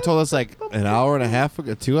 Oliver yeah. told us like an hour and a half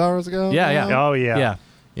ago, 2 hours ago. Yeah, yeah. Oh, yeah. Yeah.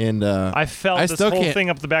 And I felt I this still whole can't- thing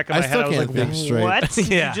up the back of I my head. still I was can't like, think straight. what did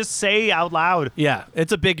Yeah. you just say out loud? Yeah,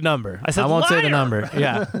 it's a big number. I said, won't say the "Liar!" number.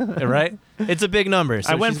 Yeah, right. It's a big number.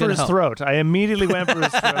 So I went she's for gonna his help. throat. I immediately went for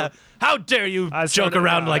his throat. How dare you I joke started-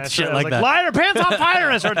 around I like shit started- I like was that? Liar, pants on fire!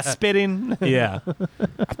 And I started spitting. Yeah.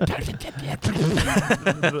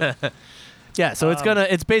 Yeah. So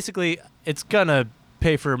it's basically gonna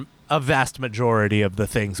pay for a vast majority of the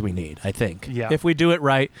things we need. I think. Yeah. If we do it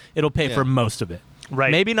right, it'll pay Yeah. for most of it.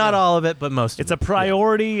 Right. Maybe not Yeah. all of it, but most. It's of a it.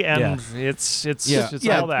 priority, and Yeah. it's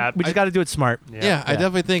Yeah. all that. We just got to do it smart. Yeah, I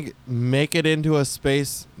definitely think make it into a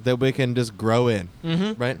space that we can just grow in,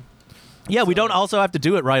 Mm-hmm. right? Yeah, we don't also have to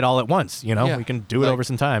do it right all at once. You know, Yeah. we can do it Like- over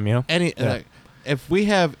some time. You know. Like, if we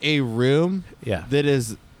have a room Yeah. that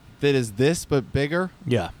is this but bigger,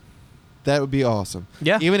 Yeah. that would be awesome.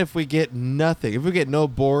 Yeah. Even if we get nothing, if we get no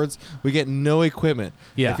boards, we get no equipment.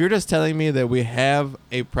 Yeah. If you're just telling me that we have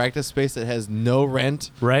a practice space that has no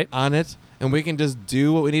rent Right. on it and we can just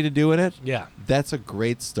do what we need to do in it, Yeah. that's a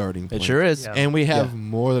great starting point. It sure is. Yeah. And we have Yeah.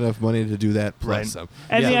 more than enough money to do that plus Right. some.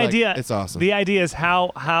 And Yeah. the Like, idea, it's awesome. The idea is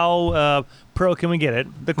how pro can we get it?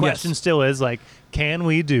 The question still is like, can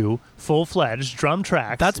we do full-fledged drum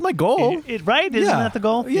tracks? That's my goal. Right? Isn't Yeah. that the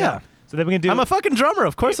goal? Yeah. So that we can do. I'm a fucking drummer.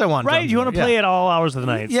 Of course, I want. right. drums. You want to play at all hours of the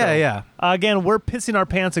night. Yeah, so, yeah. Again, we're pissing our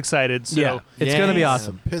pants excited. So. Yeah. It's gonna be Yeah.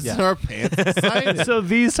 awesome. Pissing Yeah. our pants. Excited. So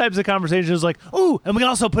these types of conversations, like, ooh, and we can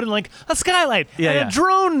also put in like a skylight Yeah, and yeah. a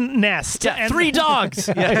drone nest. Yeah, and 3 dogs.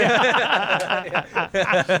 yeah.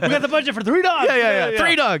 We got the budget for 3 dogs. Yeah.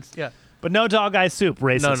 3 dogs. Yeah. But no dog eye soup,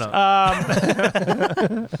 racist. No.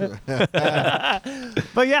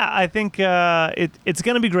 But yeah, I think it's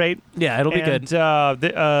going to be great. Yeah, it'll be good.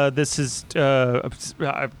 This is I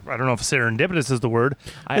don't know if serendipitous is the word.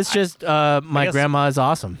 It's just my guess- grandma is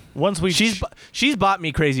awesome. Once we She's bought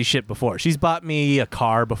me crazy shit before. She's bought me a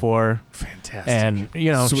car before, fantastic. and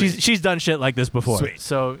you know Sweet. she's done shit like this before. Sweet.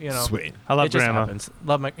 So you know, Sweet. I love it just grandma. happens.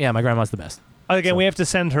 Love my grandma's the best. Again, So- we have to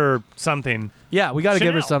send her something. Yeah, we got to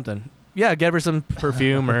give her Chanel. something. Yeah, give her some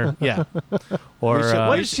perfume or or We should-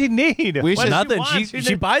 What does she need? we What should- does nothing. want?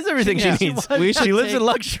 She buys everything Yeah. she needs. We should She lives take- in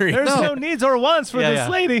luxury. There's no needs or wants for Yeah, this yeah.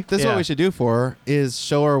 lady. This is Yeah. what we should do for her is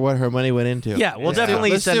show her what her money went into. Yeah, we'll Yeah.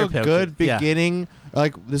 definitely Let's send do her a pictures. good Yeah. beginning.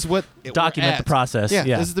 Like this is what we're Document the at. process. Yeah,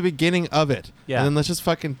 Yeah. this is the beginning of it. Yeah. And then let's just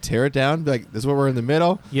fucking tear it down. Be like, this is what we're in the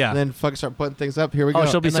middle. Yeah. And then fucking start putting things up. Here we go. Oh,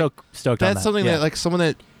 she'll be And, so like, stoked on that. that's something Yeah. that like someone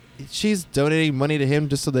that she's donating money to him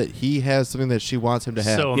just so that he has something that she wants him to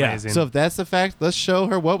have. So Yeah. amazing. So if that's the fact, let's show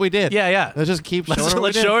her what we did. Yeah, yeah. Let's just keep showing Let's her what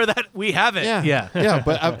we did. show her that we have it. Yeah. Yeah. Yeah,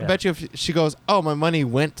 but I bet you if she goes, "Oh, my money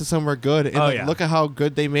went to somewhere good," and Oh, like, yeah. look at how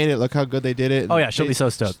good they made it. Look how good they did it. Oh yeah, she'll be so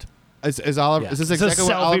stoked. Is Oliver? Yeah. Is this it's a exactly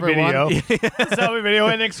what selfie Oliver video. wanted? Selfie video,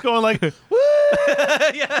 and Nick's going like, woo!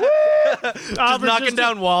 Yeah. Oliver's knocking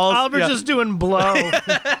down walls. Oliver's Yeah. just doing blow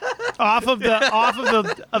off of the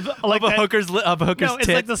like Of a that- hooker's No, it's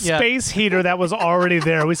like the tits. Yeah. space heater that was already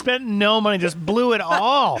there. We spent no money, just blew it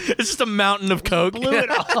all. It's just a mountain of coke. Blew it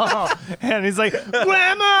all. And he's like,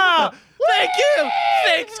 Grandma! Thank you.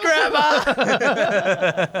 Thanks, Grandma.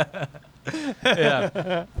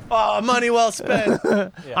 yeah. Oh, money well spent.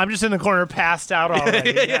 I'm just in the corner, passed out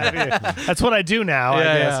already. Yeah. That's what I do now, I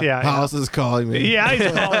Yeah, guess. Yeah. House is calling me. Yeah,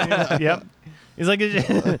 he's calling me. Yep. He's like,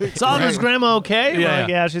 is Oliver's grandma okay? We're Yeah, like,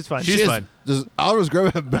 yeah. yeah, she's fine. She's fine. Does Oliver's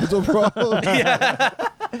grandma have mental problems?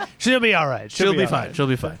 She'll be all right. She'll be all fine. right. She'll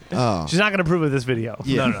be fine. Oh, She's not going to approve of this video.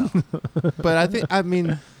 yeah. No. But I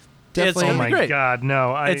mean, definitely. Oh It'll my be great. God,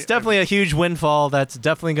 no! It's definitely a huge windfall. That's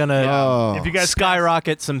definitely gonna Oh. If you guys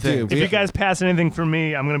skyrocket some things. Dude, If we- you guys pass anything for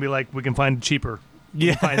me, I'm gonna be like, we can find it cheaper. We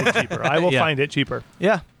Yeah. can find it cheaper. I will Yeah. find it cheaper.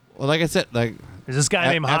 Yeah. Well, like I said, like There's this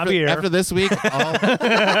guy named after, Javier. after this week,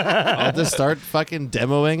 I'll just start fucking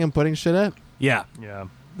demoing and putting shit up. Yeah. yeah.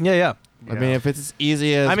 Yeah. I mean, if it's as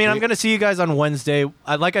easy as I mean, I'm we- gonna see you guys on Wednesday.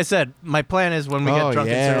 Like I said, my plan is when we Oh, get drunk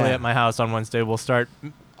and yeah. early at my house on Wednesday, we'll start.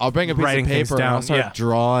 I'll bring a piece writing of things paper and I'll down, start yeah.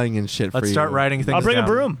 drawing and shit Let's for start you. writing things. I'll bring a down.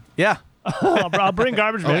 broom. Yeah. I'll bring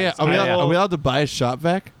garbage Oh bags. yeah, are we allowed to buy a shop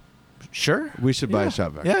vac? Sure. We should buy Yeah. a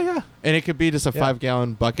shop vac. Yeah. And it could be just a Yeah.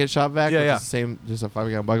 5-gallon bucket shop vac. Yeah, which yeah. is the same, just a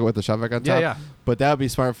 5-gallon bucket with the shop vac on Yeah, top. yeah. But that would be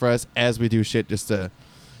smart for us as we do shit, just to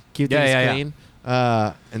keep Yeah, things yeah, yeah. clean.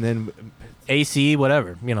 And then, AC,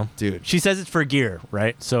 whatever. You know. dude, She says it's for gear,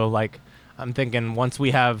 right? So like, I'm thinking once we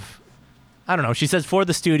have, I don't know. She says for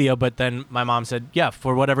the studio, but then my mom said, yeah,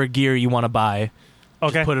 for whatever gear you want to buy,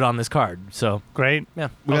 Okay. just put it on this card. So Great. yeah,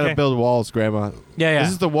 we gotta Okay. build walls, Grandma. yeah. This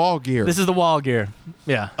is the wall gear. This is the wall gear.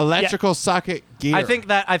 Yeah. electrical socket gear. I think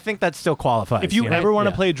that still qualifies. If you know? ever want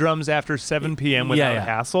to Yeah. play drums after 7 p.m. Yeah, without yeah.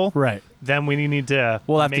 hassle, right. then we need to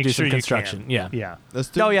We'll have to make do sure some you construction. can. Yeah. Yeah. Let's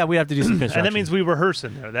do. Oh yeah, we have to do some construction. And that means we rehearse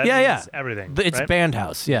in there. That Yeah, means yeah. everything. It's right? band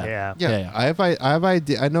house. Yeah. Yeah. Yeah, yeah. I have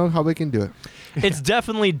idea. I know how we can do it. It's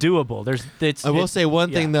definitely doable. I will say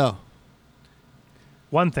one thing though.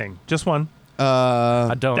 One thing. Just one.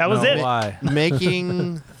 I don't That was know it. why.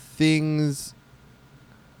 Making things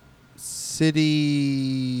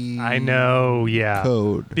city. I know. Yeah.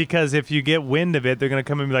 Code. Because if you get wind of it, they're going to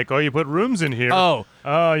come and be like, oh, you put rooms in here. Oh,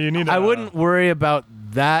 Oh, you need I wouldn't worry about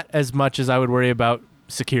that as much as I would worry about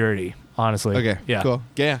security, honestly. Okay. Yeah. Cool.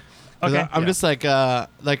 Yeah. 'Cause Okay. I'm just like I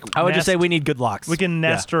would just say Nest. we need good locks. We can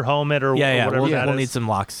nest or home it or Yeah, whatever We'll, that we'll is. need some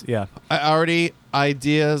locks. Yeah. I already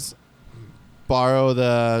ideas. Borrow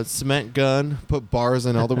the cement gun. Put bars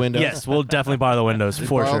in all the windows. Yes, we'll definitely borrow the windows for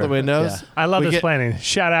borrow sure. the windows. I love We this get- planning.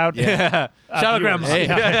 Shout out. Yeah. Shout out, viewers. grandma. Hey.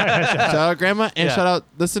 Shout out grandma and Yeah. shout out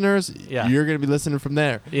listeners. Yeah. You're gonna be listening from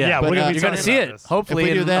there. Yeah, we're gonna be you're gonna talking see about it this. hopefully If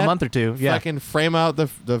we do in that, a month or two. Yeah. Fucking frame out the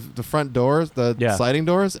front doors, the Yeah. sliding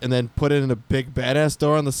doors, and then put it in a big badass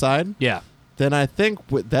door on the side. Yeah. Then I think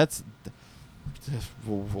that's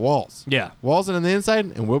walls. Yeah. Walls and on the inside,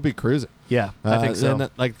 and we'll be cruising. Yeah. I think so. Then,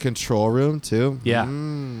 like control room too. Yeah.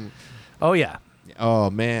 Oh yeah. Oh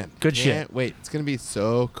man. Good Can't shit. Wait, it's gonna be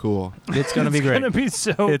so cool. It's gonna be It's great. gonna be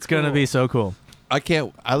so. It's gonna cool. be so cool.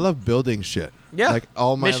 I love building shit. Yeah. Like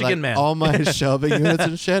all my Michigan man. all my shelving units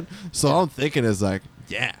and shit. So all I'm thinking is like,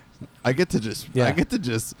 yeah, I get to just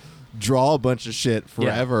draw a bunch of shit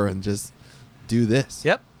forever and just do this.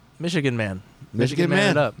 Yep. Michigan man. Michigan man man.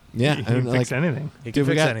 it up. Yeah. You can and, fix like, anything. He can dude,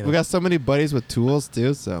 we fix got anything. we got so many buddies with tools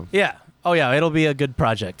too. So Yeah. Oh yeah. It'll be a good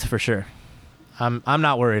project for sure. I'm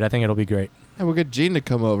not worried. I think it'll be great. yeah, we'll get Gene to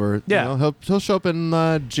come over. Yeah. You know, he'll show up in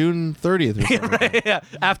June 30th or something. Yeah.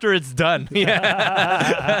 After it's done.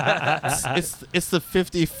 Yeah. it's the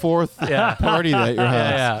 54th Yeah. party at your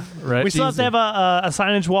house. Yeah. Right. We still have to have a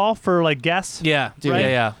signage wall for like guests. Yeah. Dude. Yeah.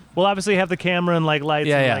 Yeah. We'll obviously have the camera and like lights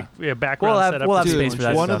Yeah, and yeah. like background We'll have- setup. we'll have for Dude, space for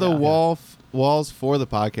that one stuff. of the Yeah. walls for the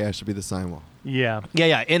podcast should be the sign wall. Yeah. Yeah.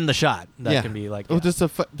 Yeah. In the shot. That Yeah. can be like. Well, yeah. just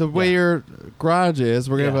the way Yeah. your garage is,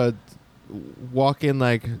 we're gonna Yeah. have a walk-in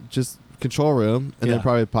like just control room, and Yeah. then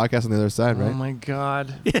probably a podcast on the other side, Oh right? my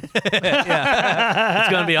god. Yeah. It's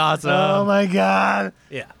gonna be awesome. Oh my god.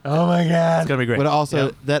 Yeah. Oh my god. It's gonna be great. But also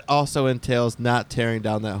Yeah. that also entails not tearing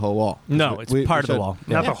down that whole wall. No, it's We- part we of the should- wall.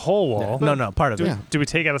 Not Yeah. the whole wall. No, part of Do, it. Yeah. do we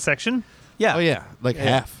take out a section Yeah. Oh yeah, like Yeah.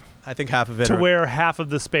 half. I think half of it. to are- where half of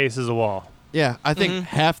the space is a wall? Yeah, I think Mhm.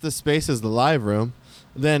 half the space is the live room.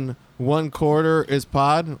 Then 1/4 is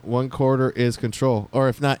pod, 1/4 is control. Or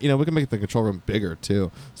if not, we can make the control room bigger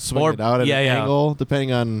too. Swing Or- it out at yeah, an yeah. angle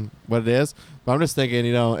depending on what it is. But I'm just thinking,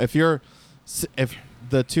 if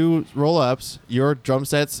the two roll-ups, your drum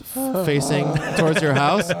sets facing towards your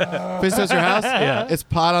house, Yeah. it's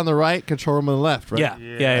pod on the right, control room on the left, right? Yeah. Yeah.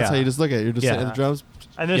 Yeah. Yeah. That's how you just look at it. You're just Yeah. sitting at the drums.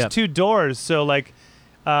 And there's Yep. 2 doors, so like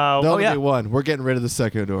There'll only yeah. be one. We're getting rid of the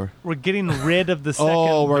second door. we're getting rid of the second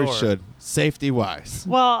Oh, door. we should. Safety-wise.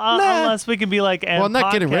 Well, Nah. unless we can be like, and Well,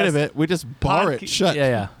 not getting rid of podcast- it. We just bar podca- it shut. Yeah.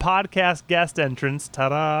 Yeah. Podcast guest entrance.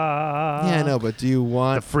 Ta-da! Yeah, I know, but do you The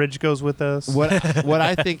want fridge goes with us. what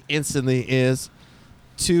I think instantly is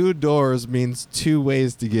 2 doors means 2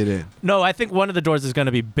 ways to get in. No, I think one of the doors is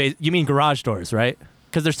gonna be. You mean garage doors, right?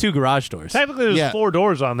 Because there's 2 garage doors. Technically, there's Yeah. 4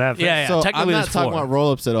 doors on that thing. Yeah. So I'm technically not there's talking 4. about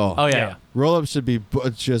roll-ups at all. Oh yeah. Yeah. Roll-ups should be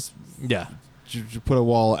just Yeah. put a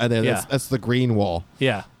wall, and then Yeah. that's the green wall.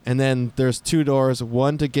 Yeah. And then there's 2 doors,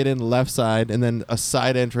 one to get in the left side, and then a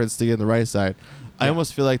side entrance to get in the right side. I Yeah.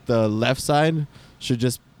 almost feel like the left side should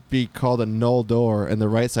just be called a null door, and the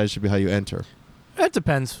right side should be how you enter. It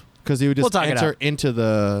depends. Because you would We'll just talk it enter out. into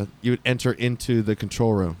the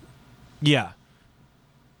control room. Yeah.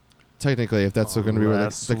 Technically, if that's going to be where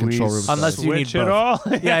the control room. Unless starts. you need Switch it both. all.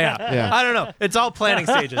 Yeah. Yeah. Yeah. I don't know. It's all planning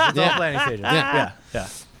stages. It's all Yeah. planning stages. Yeah. Yeah.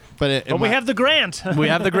 But But we have the grant. We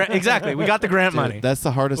have the grant. Exactly. We got the grant money. That's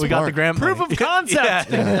the hardest We part. got the grant Proof money. of concept.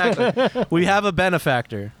 Yeah, exactly. We have a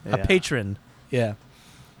benefactor, Yeah. a patron. Yeah.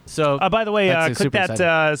 So By the way, That's click super that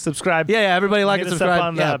exciting. subscribe. yeah, everybody like Hit and us up subscribe.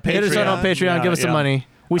 on, Yeah, hit us on Patreon. Patreon. Give us some Yeah. money.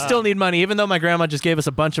 We still need money, even though my grandma just gave us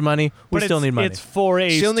a bunch of money. We But still it's, need money. It's for a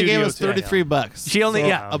She only gave studio us channel. $33. She only So,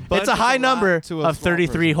 yeah. bunch It's a is high lot number to a of small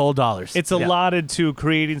 33 person. whole dollars. It's Yeah. allotted to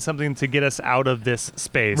creating something to get us out of this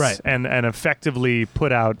space, Right. and effectively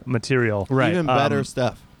put out material. Right. Even better Um,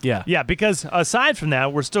 stuff. Yeah. Yeah, because aside from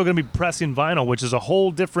that, we're still going to be pressing vinyl, which is a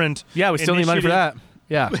whole different. Yeah, we still need money for that.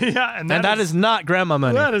 Yeah. Yeah, And that is not grandma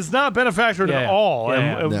money. that is not benefactored Yeah, at yeah. all. Yeah,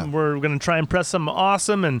 and yeah. and we're going to try and press some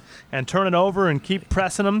awesome and turn it over and keep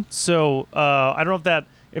pressing them. So I don't know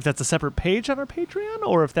if that's a separate page on our Patreon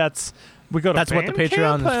or if that's we go to That's what the Bandcamp,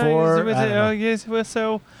 Patreon's for. I don't know. yes,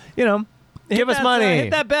 so Give us that, money.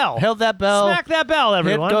 hit that bell. Hit that bell. Smack that bell,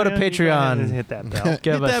 everyone. go to You know, Patreon. Hit that bell.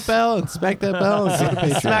 Give Hit us that bell and smack that bell and go to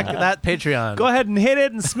Patreon. smack that Patreon. Go ahead and hit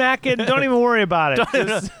it and smack it. Don't even worry about it.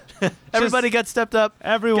 Just, Everybody get stepped up.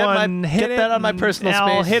 everyone hit get it. that on my and personal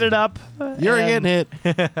I'll space. hit it up. You're and, getting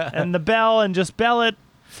hit. and the bell and just bell it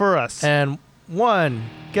for us. And 1,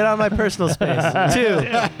 get out of my personal space.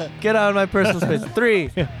 2, get out of my personal space. 3,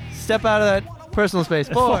 step out of that personal space.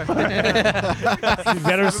 4, You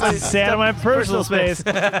better stay out of my personal space.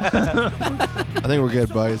 I think we're good,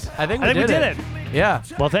 boys. I think I think we did it. it. Yeah.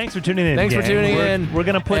 Well, thanks for tuning in. Thanks for gang. tuning We're- in. We're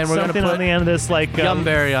gonna put And we're gonna something put on the end of this, like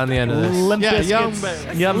Yumberry on the end of this. Limp Yeah, Bizkit's,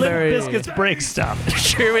 Yumberry. Yumberry. Limp Bizkit's break stuff.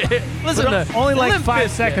 Sure. Listen to Only like Limp 5 Bizkit.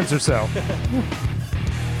 seconds or so.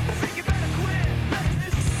 Think you better quit, let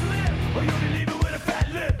this slip, or you'll be leaving with a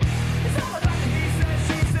fat lip. It's all about the he said,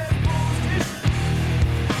 she said bullshit.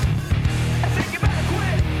 I think you better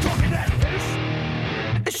quit talking that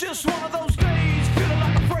ish. It's just one of those days, feeling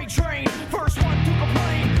like a freight train. First one to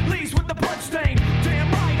complain, leaves with the blood stain.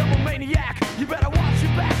 Damn right, I'm a maniac. You better watch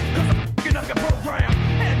your back, cause I'm f***ing up your program.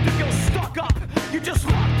 And if you're stuck up, you just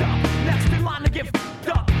locked up. Next in line to get f***ed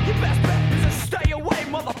up. Your best bet is to stay away,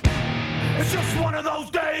 mother. It's just one of those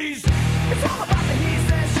days. It's all about the he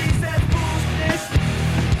said, she said bullshit.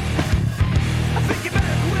 I think you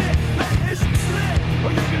better quit, let this shit slip,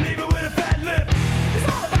 or you can leave it with a fat lip. It's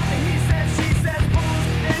all about the he said, she said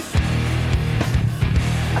bullshit.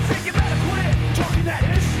 I think you better quit talking that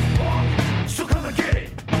ish, so come and get it.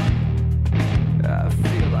 I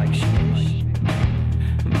feel like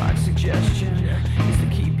shit. My suggestion is to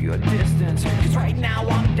keep your distance, 'cause right now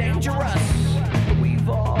I'm dangerous.